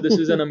from here. This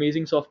is an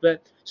amazing software.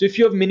 So if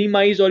you have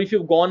minimized or if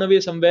you've gone away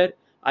somewhere,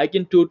 I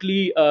can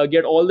totally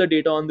get all the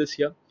data on this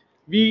here.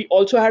 We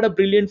also had a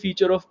brilliant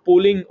feature of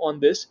polling on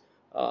this,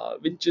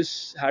 which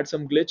just had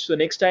some glitch. So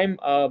next time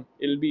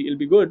it'll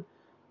be good.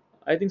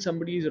 I think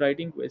somebody is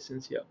writing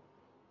questions here.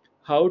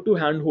 How to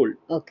handhold?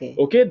 Okay.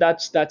 Okay,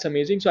 that's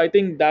amazing. So I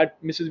think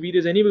that Mrs. Veer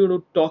is anyway going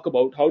to talk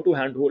about how to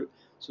handhold.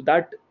 So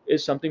that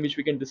is something which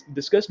we can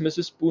discuss.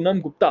 Mrs.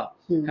 Poonam Gupta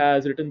Hmm.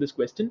 has written this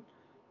question.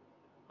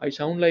 I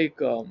sound like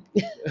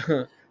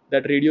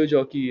that radio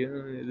jockey.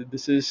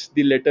 This is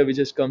the letter which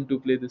has come to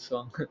play this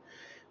song.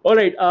 All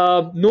right,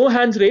 no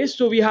hands raised.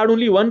 So we had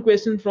only one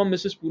question from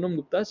Mrs. Poonam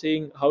Gupta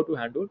saying how to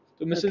handle.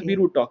 So Mrs. Beer Okay.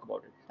 would talk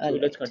about it. So All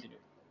let's right. continue.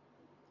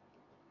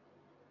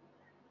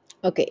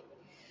 Okay.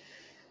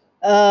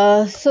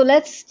 So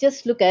let's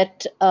just look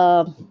at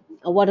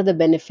what are the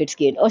benefits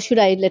gained. Or should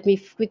I let me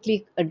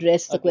quickly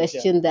address the Okay, yeah.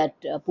 question that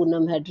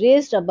Poonam had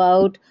raised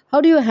about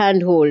how do you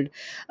handhold?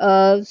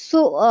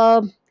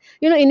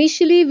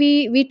 Initially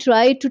we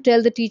tried to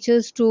tell the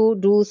teachers to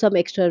do some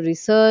extra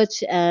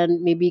research and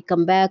maybe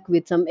come back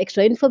with some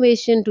extra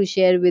information to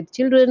share with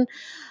children.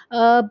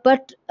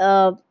 But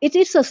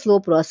it's a slow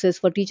process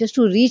for teachers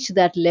to reach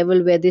that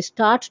level where they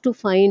start to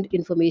find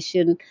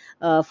information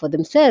for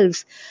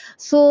themselves.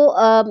 So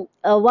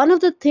one of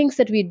the things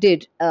that we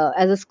did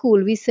as a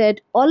school, we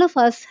said all of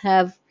us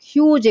have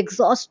huge,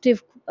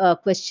 exhaustive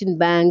question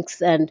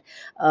banks and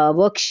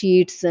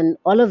worksheets and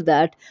all of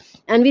that.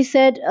 And we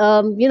said,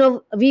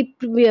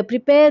 we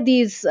prepare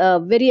these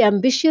very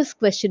ambitious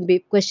question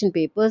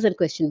papers and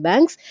question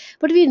banks,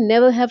 but we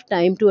never have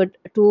time to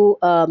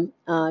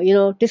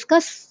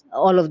discuss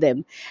all of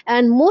them.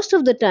 And most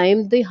of the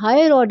time, the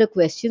higher order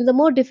questions, the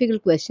more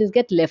difficult questions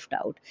get left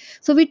out.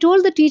 So we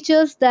told the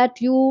teachers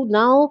that you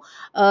now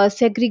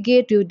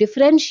segregate, you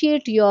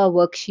differentiate your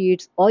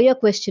worksheets or your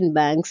question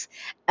banks,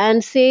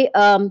 and say,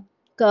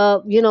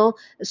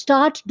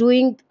 start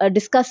doing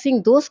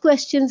discussing those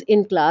questions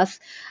in class.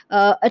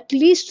 At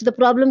least the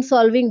problem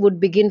solving would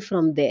begin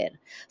from there.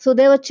 So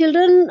there were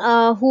children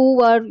who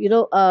were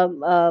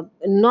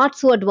not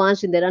so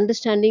advanced in their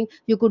understanding.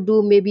 You could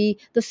do maybe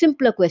the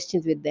simpler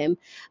questions with them.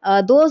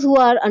 Those who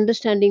are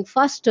understanding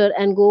faster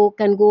and go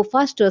can go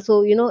faster.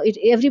 So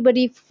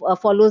everybody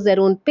follows their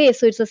own pace.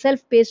 So it's a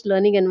self-paced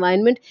learning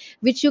environment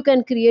which you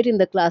can create in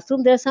the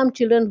classroom. There are some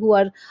children who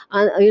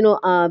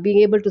are being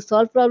able to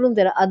solve problems.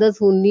 There are others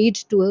who need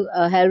to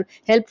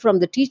help from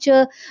the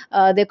teacher.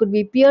 There could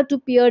be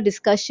peer-to-peer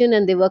discussion,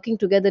 and they're working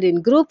together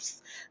in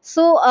groups.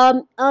 So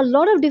a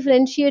lot of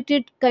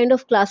differentiated kind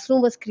of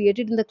classroom was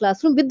created in the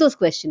classroom with those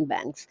question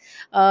banks,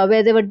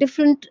 where there were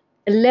different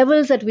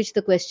levels at which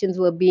the questions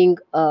were being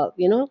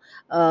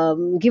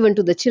given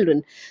to the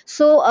children.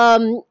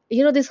 So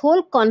this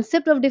whole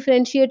concept of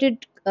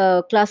differentiated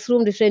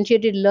classroom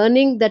differentiated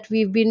learning that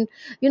we've been,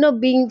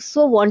 being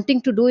so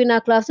wanting to do in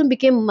our classroom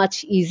became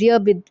much easier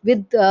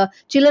with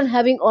children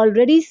having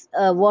already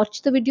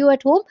watched the video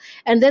at home,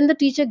 and then the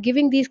teacher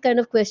giving these kind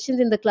of questions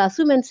in the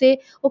classroom and say,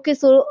 okay,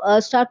 so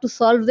start to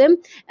solve them,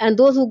 and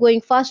those who are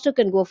going faster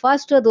can go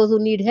faster, those who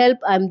need help,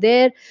 I'm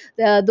there,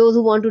 those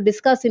who want to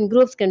discuss in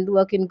groups can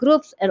work in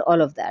groups, and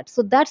all of that.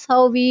 So that's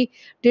how we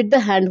did the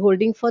hand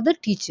holding for the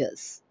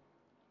teachers.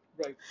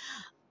 Right.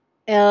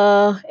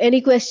 Any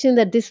questions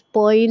at this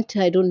point?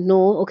 I don't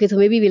know. Okay, so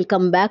maybe we'll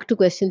come back to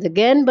questions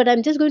again, but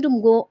I'm just going to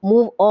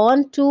move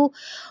on to So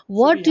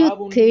what we do you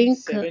have only think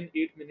 7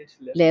 8 minutes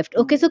left left.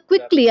 Okay, to so wrap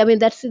quickly, up. I mean,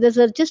 there's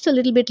just a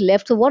little bit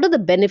left. So what are the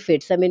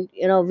benefits? I mean,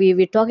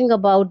 we're talking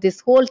about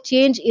this whole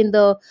change in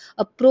the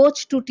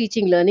approach to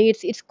teaching learning.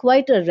 It's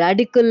quite a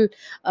radical,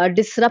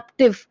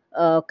 disruptive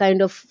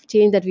kind of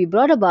change that we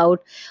brought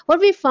about. What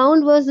we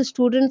found was the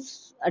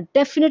students are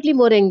definitely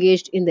more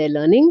engaged in their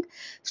learning.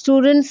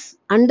 Students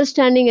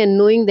understanding and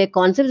knowing their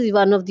concepts is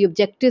one of the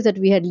objectives that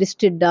we had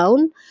listed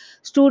down.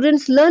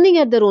 Students learning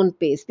at their own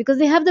pace because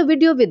they have the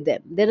video with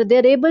them.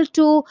 They're able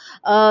to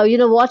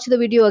watch the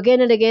video again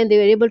and again. They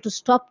were able to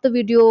stop the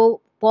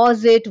video,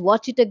 pause it,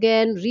 watch it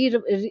again,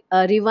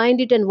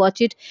 rewind it and watch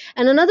it.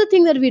 And another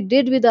thing that we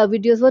did with our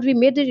videos was we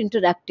made it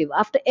interactive.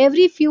 After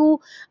every few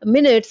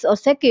minutes or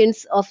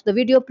seconds of the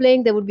video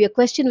playing, there would be a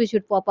question which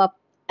would pop up,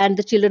 and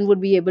the children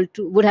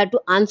would have to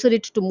answer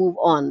it to move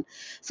on.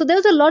 So there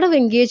was a lot of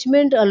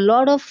engagement, a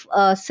lot of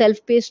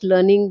self-paced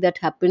learning that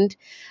happened.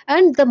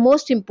 And the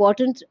most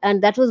important,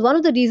 and that was one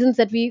of the reasons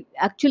that we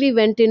actually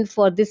went in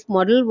for this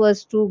model,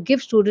 was to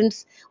give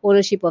students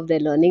ownership of their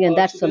learning, and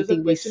that's So there's a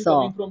something we question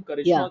saw. coming from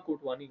Yeah.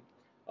 Karishma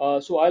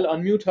Kotwani. So I'll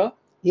unmute her.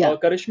 Yeah.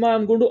 Karishma,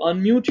 I'm going to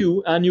unmute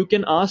you, and you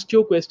can ask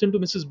your question to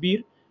Mrs. Beer,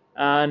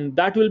 and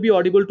that will be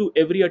audible to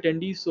every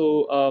attendee.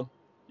 So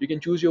you can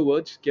choose your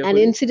words And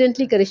carefully.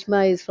 incidentally,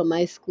 Karishma is from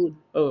my school.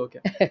 Oh,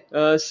 okay.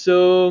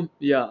 So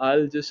yeah,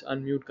 I'll just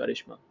unmute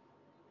Karishma.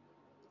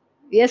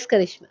 Yes,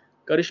 Karishma.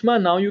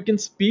 Karishma, now you can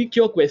speak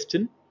your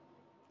question.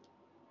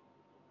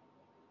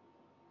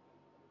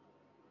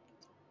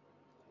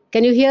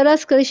 Can you hear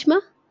us,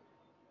 Karishma?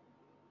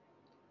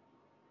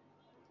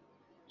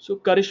 So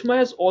Karishma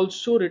has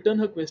also written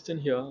her question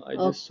here. I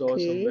just saw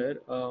Okay. somewhere.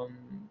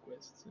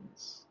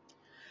 Questions.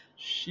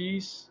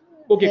 She's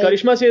okay. Help.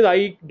 Karishma says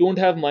I don't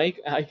have mic.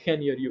 I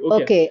can hear you.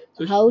 Okay. Okay,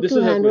 So how this to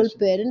is her handle question.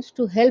 parents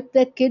to help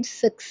their kids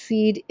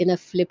succeed in a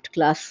flipped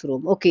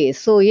classroom. Okay,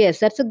 so yes,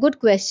 that's a good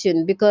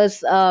question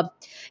because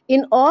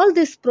in all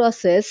this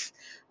process,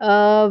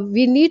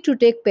 we need to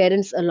take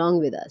parents along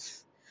with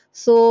us.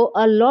 So,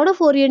 a lot of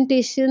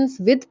orientations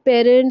with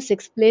parents,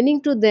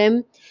 explaining to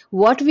them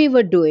what we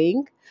were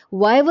doing,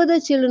 why were the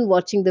children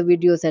watching the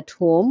videos at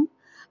home,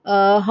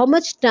 how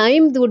much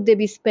time would they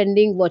be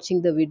spending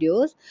watching the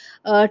videos.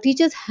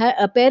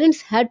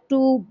 Parents had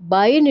to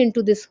buy in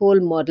into this whole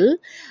model,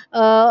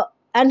 uh,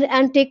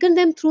 and taken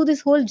them through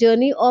this whole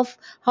journey of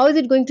how is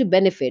it going to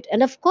benefit.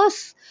 And of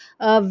course,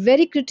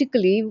 very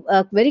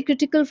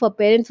critical for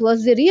parents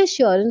was the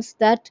reassurance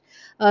that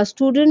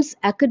students'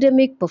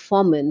 academic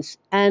performance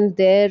and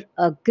their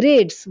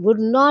grades would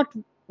not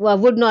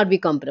be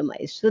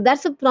compromised. So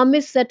that's a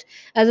promise that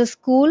as a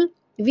school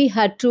we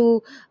had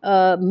to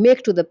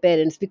make to the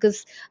parents,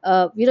 because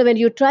when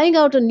you're trying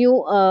out a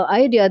new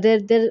idea, there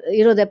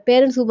are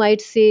parents who might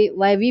say,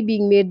 why are we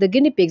being made the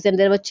guinea pigs? And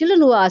there were children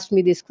who asked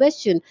me this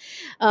question,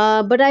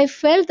 but I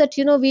felt that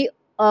we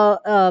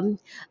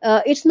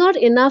it's not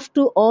enough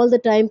to all the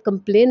time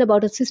complain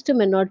about a system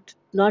and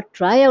not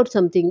try out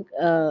something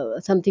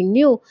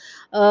new,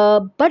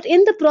 but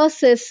in the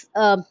process,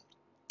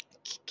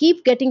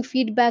 keep getting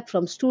feedback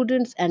from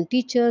students and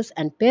teachers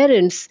and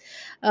parents,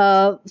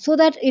 so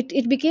that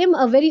it became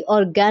a very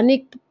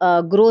organic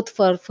growth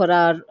for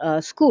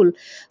our school.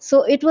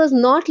 So it was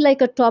not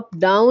like a top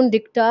down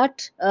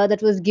diktat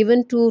that was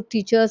given to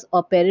teachers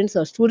or parents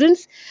or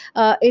students.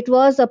 It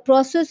was a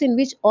process in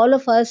which all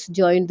of us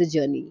joined the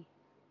journey.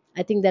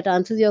 I think that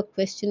answers your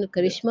question, Yeah.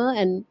 Karishma.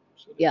 And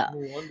So let's yeah,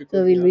 move on so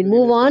because we we'll have very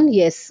move less on. time.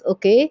 Yes,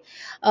 okay.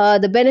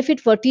 The benefit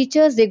for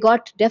teachers, they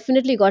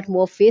definitely got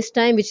more face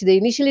time, which they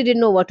initially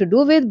didn't know what to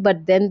do with,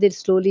 but then they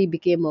slowly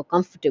became more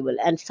comfortable.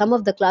 And some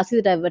of the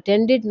classes that I've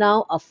attended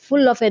now are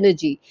full of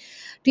energy.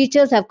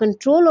 Teachers have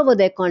control over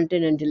their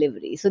content and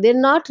delivery, so they're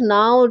not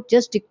now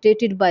just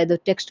dictated by the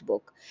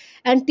textbook.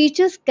 And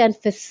teachers can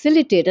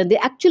facilitate, and they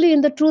actually,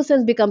 in the true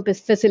sense, become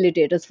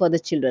facilitators for the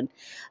children,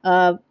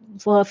 uh,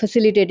 for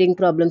facilitating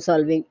problem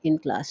solving in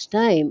class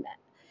time.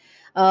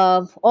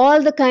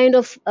 All the kind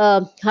of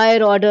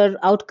higher order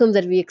outcomes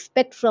that we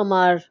expect from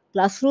our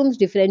classrooms: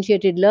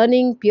 differentiated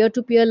learning, peer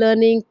to peer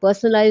learning,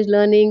 personalized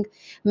learning,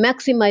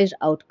 maximized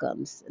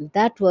outcomes. And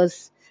that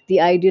was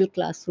the ideal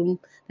classroom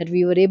that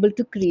we were able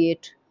to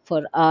create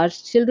for our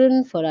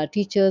children, for our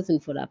teachers,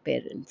 and for our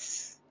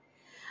parents.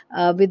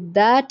 With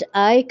that,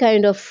 I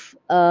kind of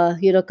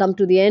come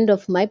to the end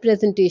of my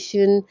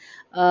presentation.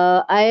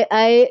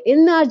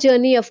 In our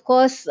journey, of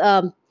course,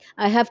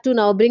 I have to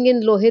now bring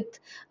in Lohit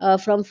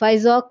from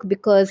Phyzok,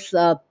 because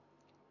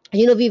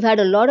We've had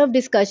a lot of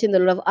discussion, a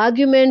lot of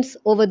arguments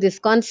over this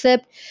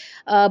concept,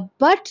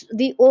 but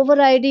the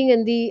overriding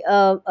and the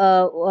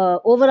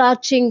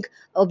overarching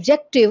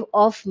objective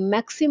of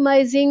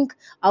maximizing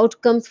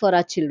outcomes for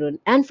our children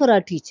and for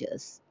our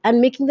teachers and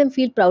making them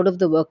feel proud of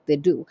the work they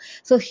do.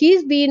 So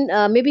he's been,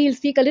 maybe he'll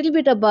speak a little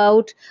bit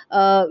about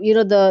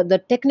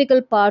the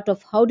technical part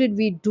of how did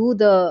we do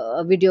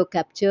the video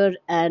capture,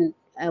 and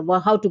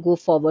how to go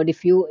forward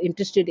if you're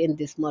interested in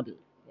this model.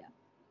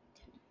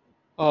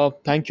 Yeah.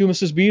 Thank you,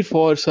 Mrs. Beer,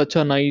 for such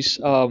a nice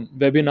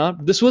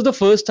webinar. This was the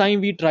first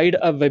time we tried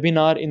a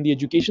webinar in the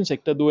education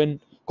sector, though in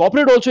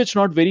corporate also it's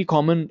not very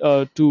common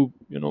to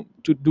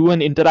do an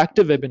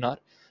interactive webinar.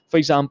 For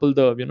example,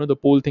 the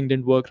poll thing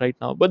didn't work right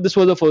now, but this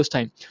was the first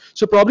time.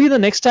 So probably the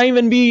next time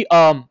when we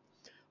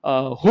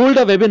hold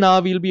a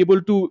webinar, we'll be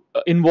able to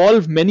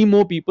involve many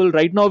more people.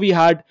 Right now, we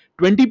had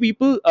 20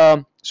 people.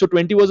 So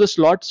 20 was a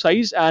slot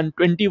size, and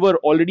 20 were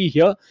already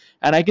here.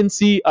 And I can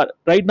see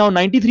right now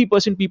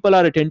 93% people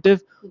are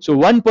attentive. So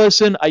one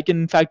person, I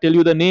can in fact tell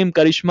you the name,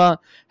 Karishma,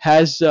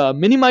 has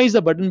minimized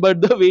the button,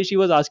 but the way she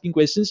was asking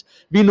questions,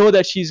 we know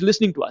that she's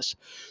listening to us.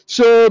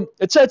 So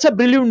it's a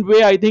brilliant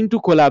way, I think, to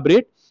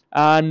collaborate.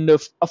 And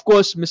of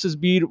course, Mrs.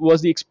 Beer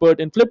was the expert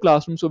in flip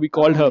classroom, so we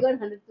called her. You got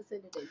 100%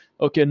 attention.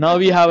 Okay, now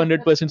we have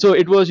 100%. So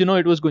it was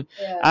going.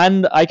 Yeah.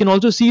 And I can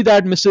also see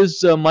that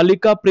Mrs.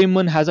 Malika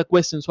Preman has a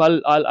question. So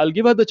I'll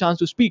give her the chance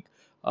to speak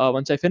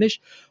once I finish.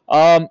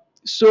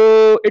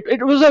 So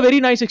it was a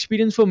very nice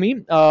experience for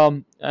me.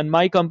 And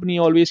my company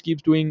always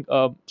keeps doing.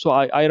 So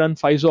I run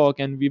Phyzok,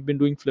 and we've been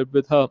doing flip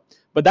with her.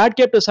 But that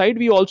kept aside,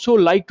 we also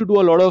like to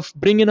do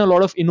bring in a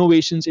lot of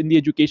innovations in the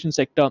education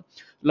sector.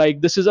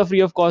 Like, this is a free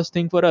of cost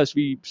thing for us.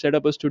 We set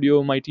up a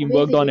studio. My team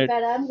worked Amazing. on In it.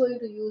 fact, I'm going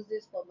to use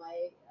this for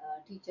my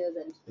teachers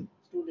and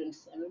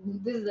students. I mean,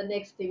 this is the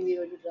next thing we're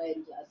going to try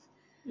in class.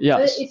 Well,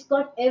 Yes. it's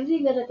got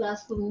everything that a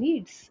classroom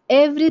needs.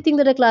 Everything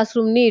that a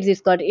classroom needs.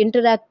 It's got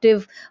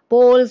interactive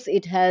polls.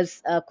 It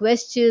has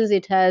questions.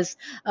 It has,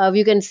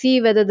 you can see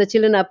whether the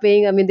children are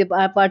paying, I mean, the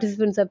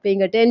participants are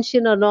paying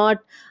attention or not.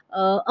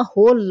 A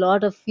whole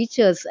lot of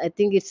features. I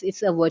think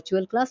it's a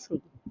virtual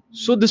classroom.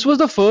 So this was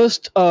the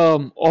first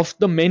of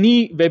the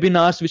many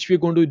webinars which we're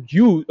going to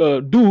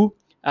do,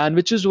 and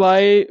which is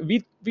why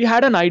we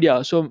had an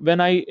idea. So when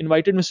I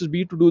invited Mrs.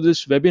 B to do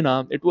this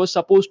webinar, it was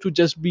supposed to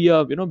just be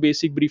a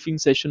basic briefing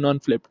session on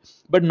Flip.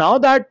 But now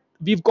that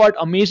we've got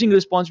amazing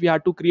response, we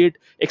had to create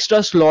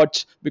extra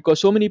slots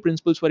because so many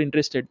principals were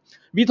interested.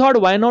 We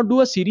thought, why not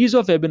do a series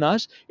of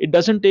webinars? It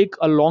doesn't take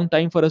a long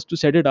time for us to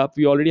set it up.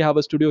 We already have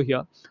a studio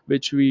here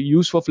which we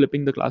use for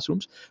flipping the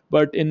classrooms,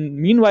 but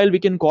in meanwhile we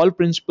can call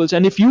principals.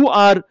 And if you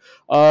are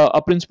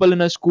a principal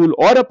in a school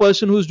or a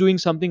person who's doing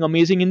something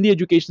amazing in the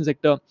education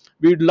sector,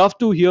 we'd love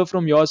to hear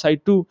from your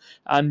side too,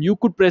 and you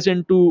could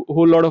present to a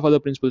whole lot of other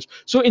principals.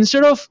 So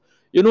instead of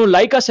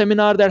like a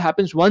seminar that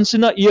happens once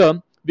in a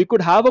year, we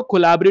could have a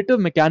collaborative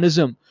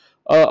mechanism,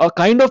 a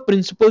kind of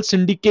principal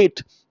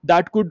syndicate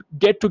that could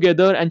get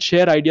together and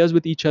share ideas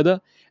with each other,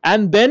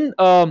 and then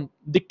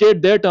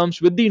dictate their terms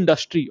with the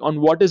industry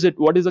on what is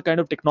the kind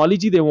of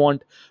technology they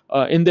want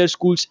in their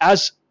schools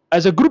as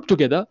a group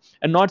together,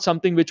 and not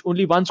something which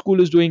only one school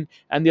is doing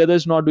and the other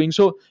is not doing.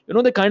 So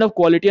the kind of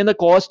quality and the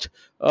cost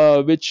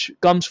which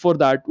comes for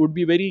that would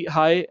be very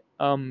high,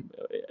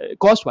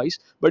 cost wise.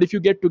 But if you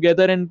get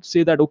together and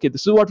say that, okay,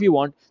 this is what we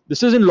want,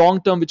 this is in long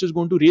term which is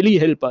going to really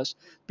help us,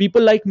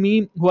 people like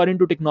me who are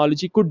into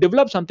technology could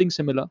develop something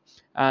similar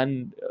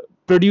and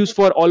produce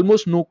for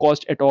almost no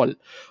cost at all.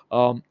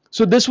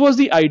 So this was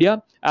the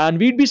idea, and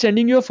we'd be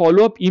sending you a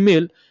follow-up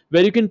email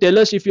where you can tell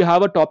us if you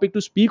have a topic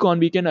to speak on.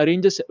 We can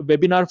arrange a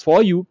webinar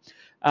for you.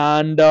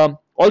 And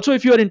also,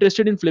 if you are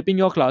interested in flipping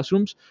your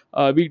classrooms,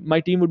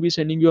 my team would be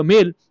sending you a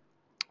mail,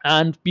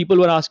 and people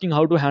were asking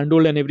how to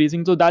handle and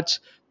everything. So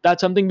that's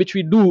something which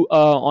we do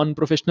on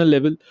professional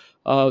level.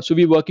 So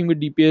we're working with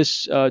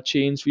DPS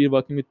chains, we're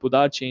working with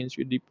Pudar chains,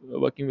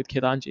 working with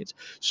Khaitan chains.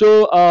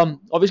 So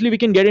obviously we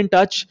can get in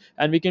touch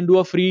and we can do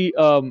a free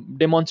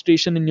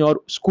demonstration in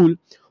your school.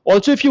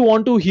 Also, if you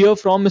want to hear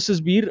from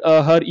Mrs. Beer,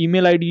 her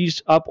email ID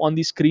is up on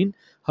the screen.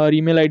 Her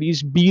email ID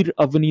is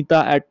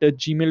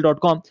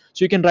beeravnita@gmail.com.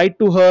 So you can write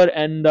to her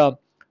and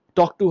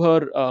talk to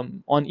her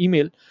on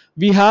email.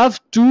 We have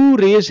two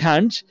raised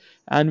hands,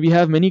 and we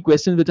have many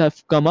questions which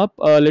have come up.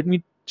 Let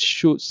me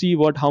see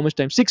how much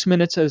time. 6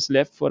 minutes has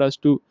left for us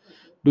to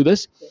do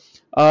this.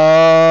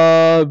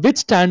 Which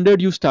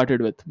standard you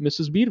started with,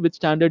 Mrs. Beer? Which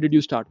standard did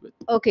you start with?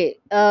 Okay,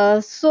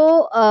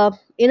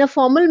 in a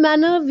formal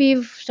manner,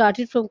 we've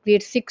started from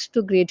grade 6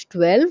 to grade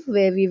 12,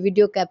 where we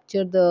video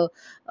capture the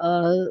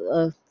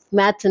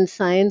maths and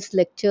science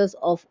lectures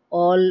of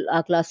all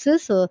our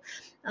classes,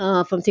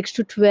 from 6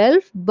 to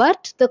 12.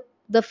 But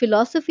the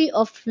philosophy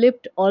of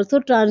flipped also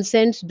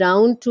transcends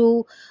down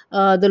to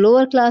the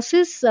lower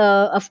classes.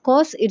 Of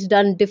course, it's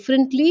done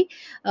differently,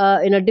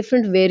 in a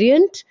different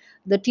variant.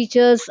 The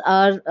teachers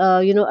are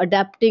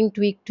adapting,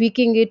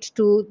 tweaking it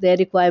to their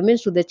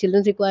requirements, to their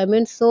children's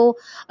requirements. So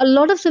a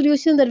lot of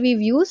solutions that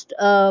we've used,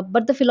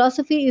 but the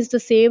philosophy is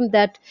the same,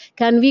 that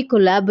can we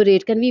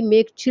collaborate, can we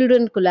make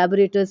children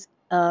collaborators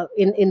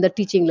in the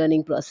teaching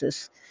learning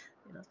process.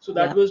 So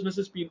that Yeah. was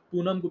Mrs.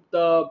 Poonam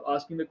Gupta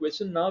asking the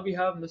question. Now we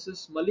have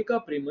Mrs.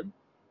 Malika Preman,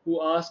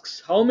 who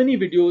asks, how many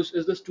videos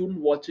is the student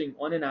watching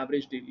on an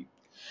average daily?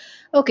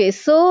 Okay,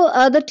 so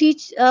the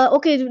teach.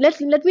 Okay,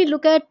 let me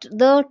look at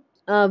the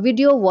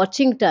video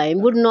watching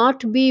time would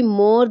not be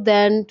more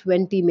than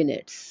 20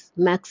 minutes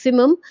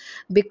maximum,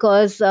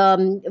 because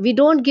we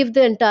don't give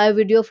the entire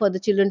video for the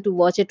children to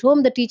watch at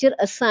home. The teacher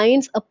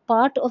assigns a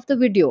part of the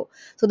video.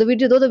 So the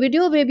video, though the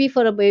video may be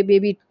for a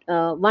maybe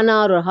 1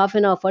 hour or half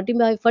an hour,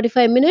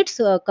 45 minutes,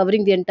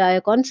 covering the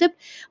entire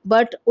concept,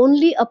 but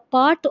only a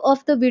part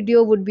of the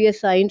video would be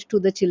assigned to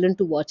the children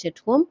to watch at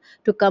home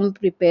to come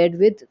prepared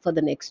with for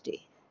the next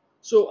day.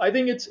 So I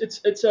think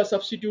it's a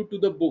substitute to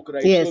the book,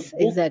 right? So Yes,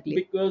 book, exactly.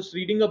 because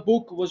reading a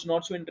book was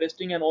not so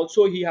interesting, and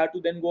also he had to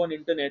then go on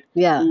internet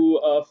Yeah.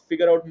 to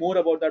figure out more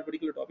about that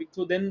particular topic.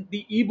 So then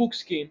the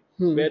ebooks came,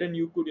 Hmm. wherein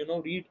you could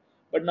read.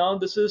 But now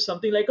this is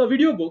something like a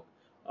video book,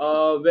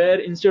 where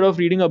instead of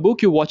reading a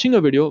book, you're watching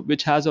a video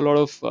which has a lot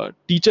of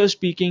teachers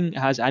speaking,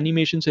 has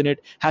animations in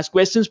it, has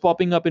questions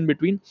popping up in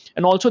between,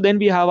 and also then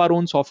we have our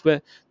own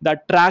software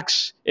that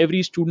tracks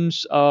every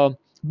student's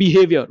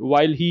behavior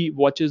while he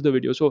watches the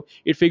video. So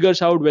it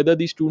figures out whether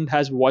the student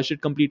has watched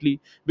it completely,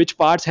 which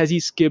parts has he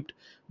skipped.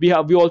 We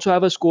also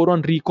have a score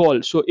on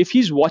recall. So if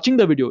he's watching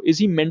the video, is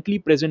he mentally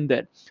present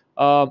there,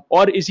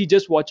 or is he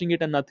just watching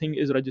it and nothing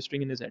is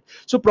registering in his head?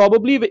 So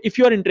probably if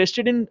you are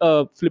interested in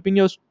flipping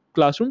your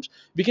classrooms,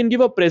 we can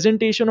give a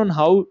presentation on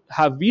how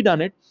have we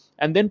done it,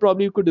 and then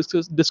probably you could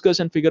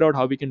discuss and figure out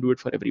how we can do it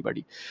for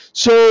everybody.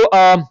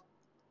 So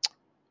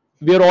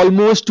we are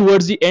almost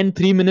towards the end,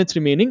 3 minutes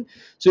remaining.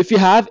 So if you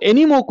have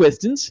any more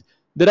questions,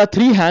 there are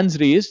three hands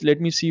raised.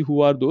 Let me see who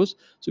are those.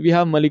 So we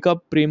have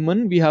Malika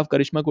Preman, we have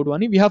Karishma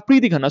Kotwani, we have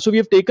Preeti Khanna. So we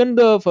have taken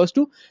the first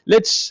two.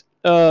 Let's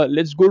go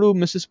to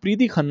Mrs.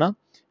 Preeti Khanna,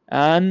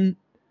 and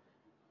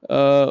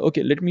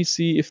okay, let me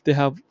see if they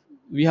have.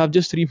 We have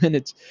just 3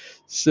 minutes.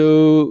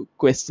 So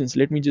questions.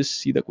 Let me just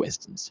see the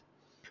questions.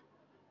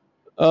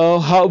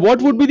 What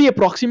would be the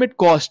approximate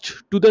cost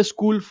to the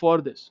school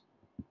for this?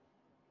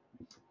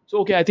 So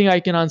okay, I think I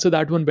can answer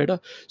that one better.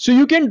 So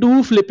you can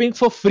do flipping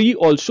for free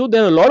also.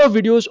 There are a lot of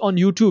videos on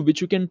YouTube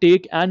which you can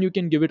take and you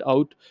can give it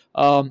out,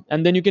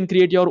 and then you can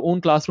create your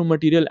own classroom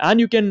material, and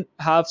you can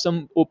have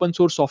some open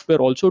source software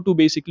also to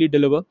basically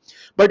deliver.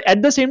 But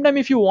at the same time,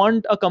 if you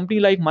want a company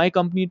like my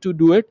company to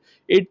do it,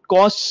 it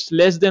costs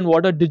less than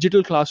what a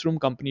digital classroom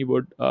company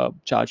would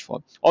charge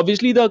for.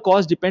 Obviously, the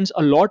cost depends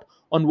a lot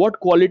on what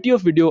quality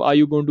of video are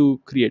you going to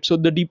create. So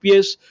the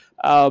DPS,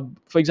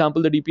 for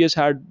example, the DPS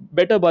had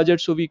better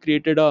budget, so we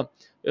created a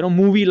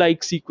movie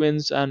like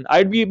sequence, and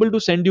I'd be able to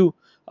send you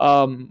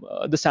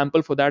the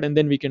sample for that, and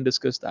then we can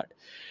discuss that.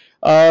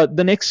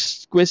 The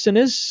next question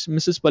is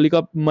Mrs.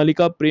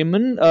 Malika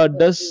Preman.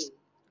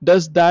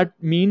 Does that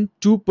mean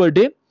two per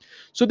day?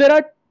 So there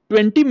are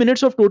 20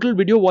 minutes of total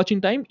video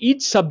watching time.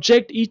 Each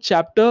subject, each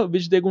chapter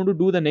which they're going to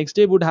do the next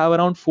day would have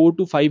around 4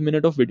 to 5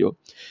 minutes of video.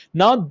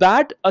 Now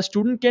that a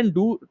student can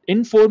do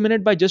in 4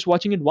 minutes by just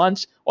watching it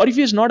once, or if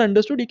he is not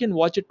understood, he can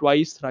watch it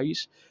twice,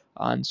 thrice,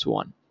 and so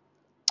on.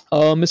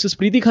 Mrs.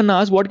 Preeti Khanna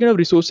asks, what kind of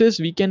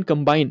resources we can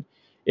combine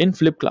in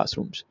flipped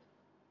classrooms?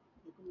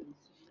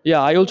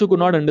 Yeah, I also could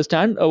not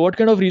understand what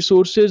kind of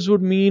resources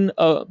would mean.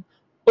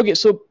 Okay,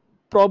 so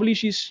probably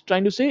she's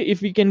trying to say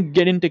if we can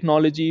get in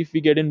technology, if we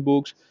get in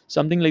books,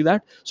 something like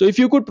that. So if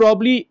you could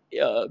probably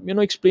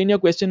explain your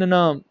question in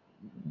a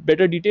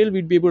better detail,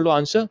 we'd be able to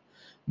answer.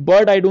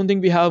 But I don't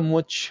think we have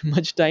much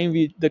time.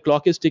 The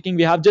clock is ticking.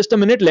 We have just a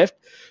minute left.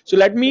 So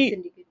let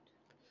me,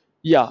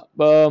 yeah.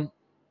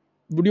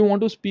 Would you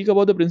want to speak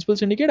about the principal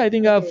syndicate? I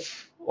think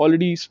I've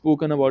already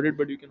spoken about it,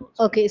 but you can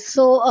also. Okay,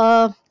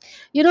 so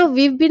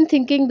we've been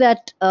thinking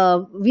that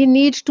we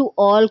need to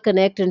all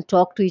connect and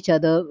talk to each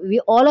other. We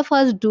all of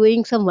us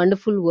doing some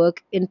wonderful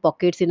work in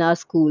pockets in our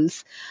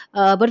schools,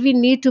 but we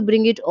need to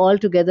bring it all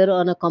together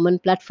on a common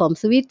platform.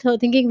 So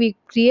thinking we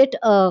create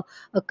a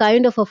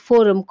kind of a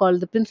forum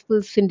called the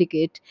Principal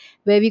Syndicate,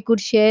 where we could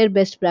share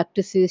best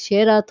practices,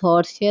 share our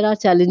thoughts, share our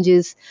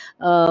challenges.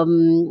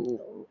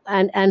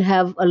 And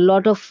have a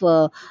lot of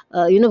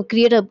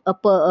create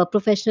a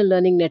professional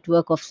learning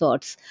network of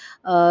sorts.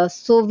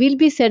 So we'll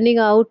be sending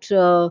out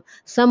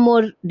some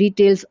more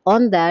details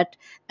on that.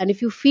 And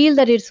if you feel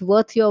that it's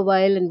worth your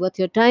while and worth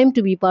your time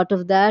to be part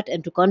of that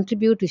and to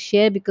contribute, to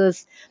share,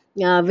 because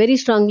very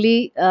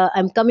strongly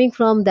I'm coming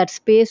from that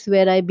space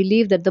where I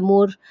believe that the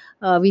more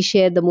we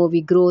share, the more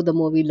we grow, the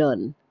more we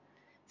learn.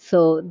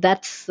 So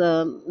that's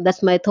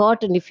my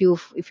thought. And if you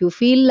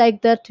feel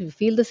like that, if you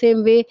feel the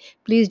same way,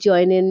 please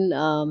join in.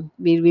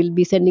 We will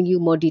be sending you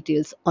more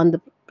details on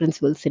the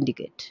Principal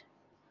Syndicate.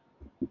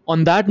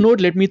 On that note,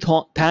 let me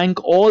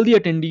thank all the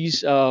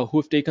attendees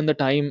who've taken the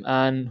time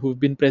and who've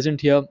been present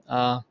here.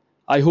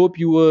 I hope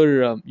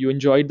you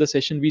enjoyed the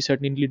session. We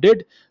certainly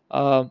did.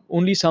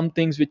 Only some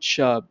things which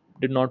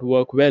did not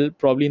work well.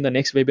 Probably in the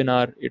next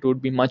webinar, it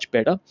would be much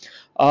better.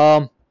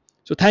 Um,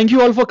 So thank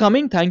you all for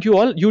coming. Thank you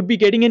all. You'd be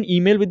getting an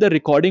email with the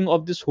recording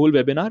of this whole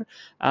webinar,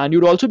 and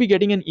you'd also be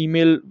getting an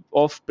email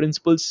of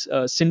principals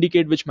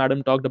syndicate, which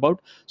Madam talked about,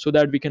 so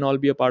that we can all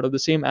be a part of the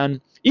same.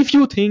 And if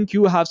you think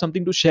you have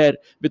something to share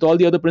with all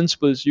the other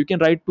principals, you can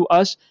write to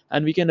us,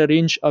 and we can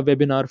arrange a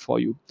webinar for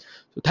you.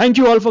 So thank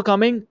you all for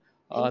coming.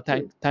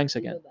 Thank you. Thanks Bye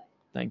again. bye.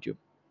 Thank you.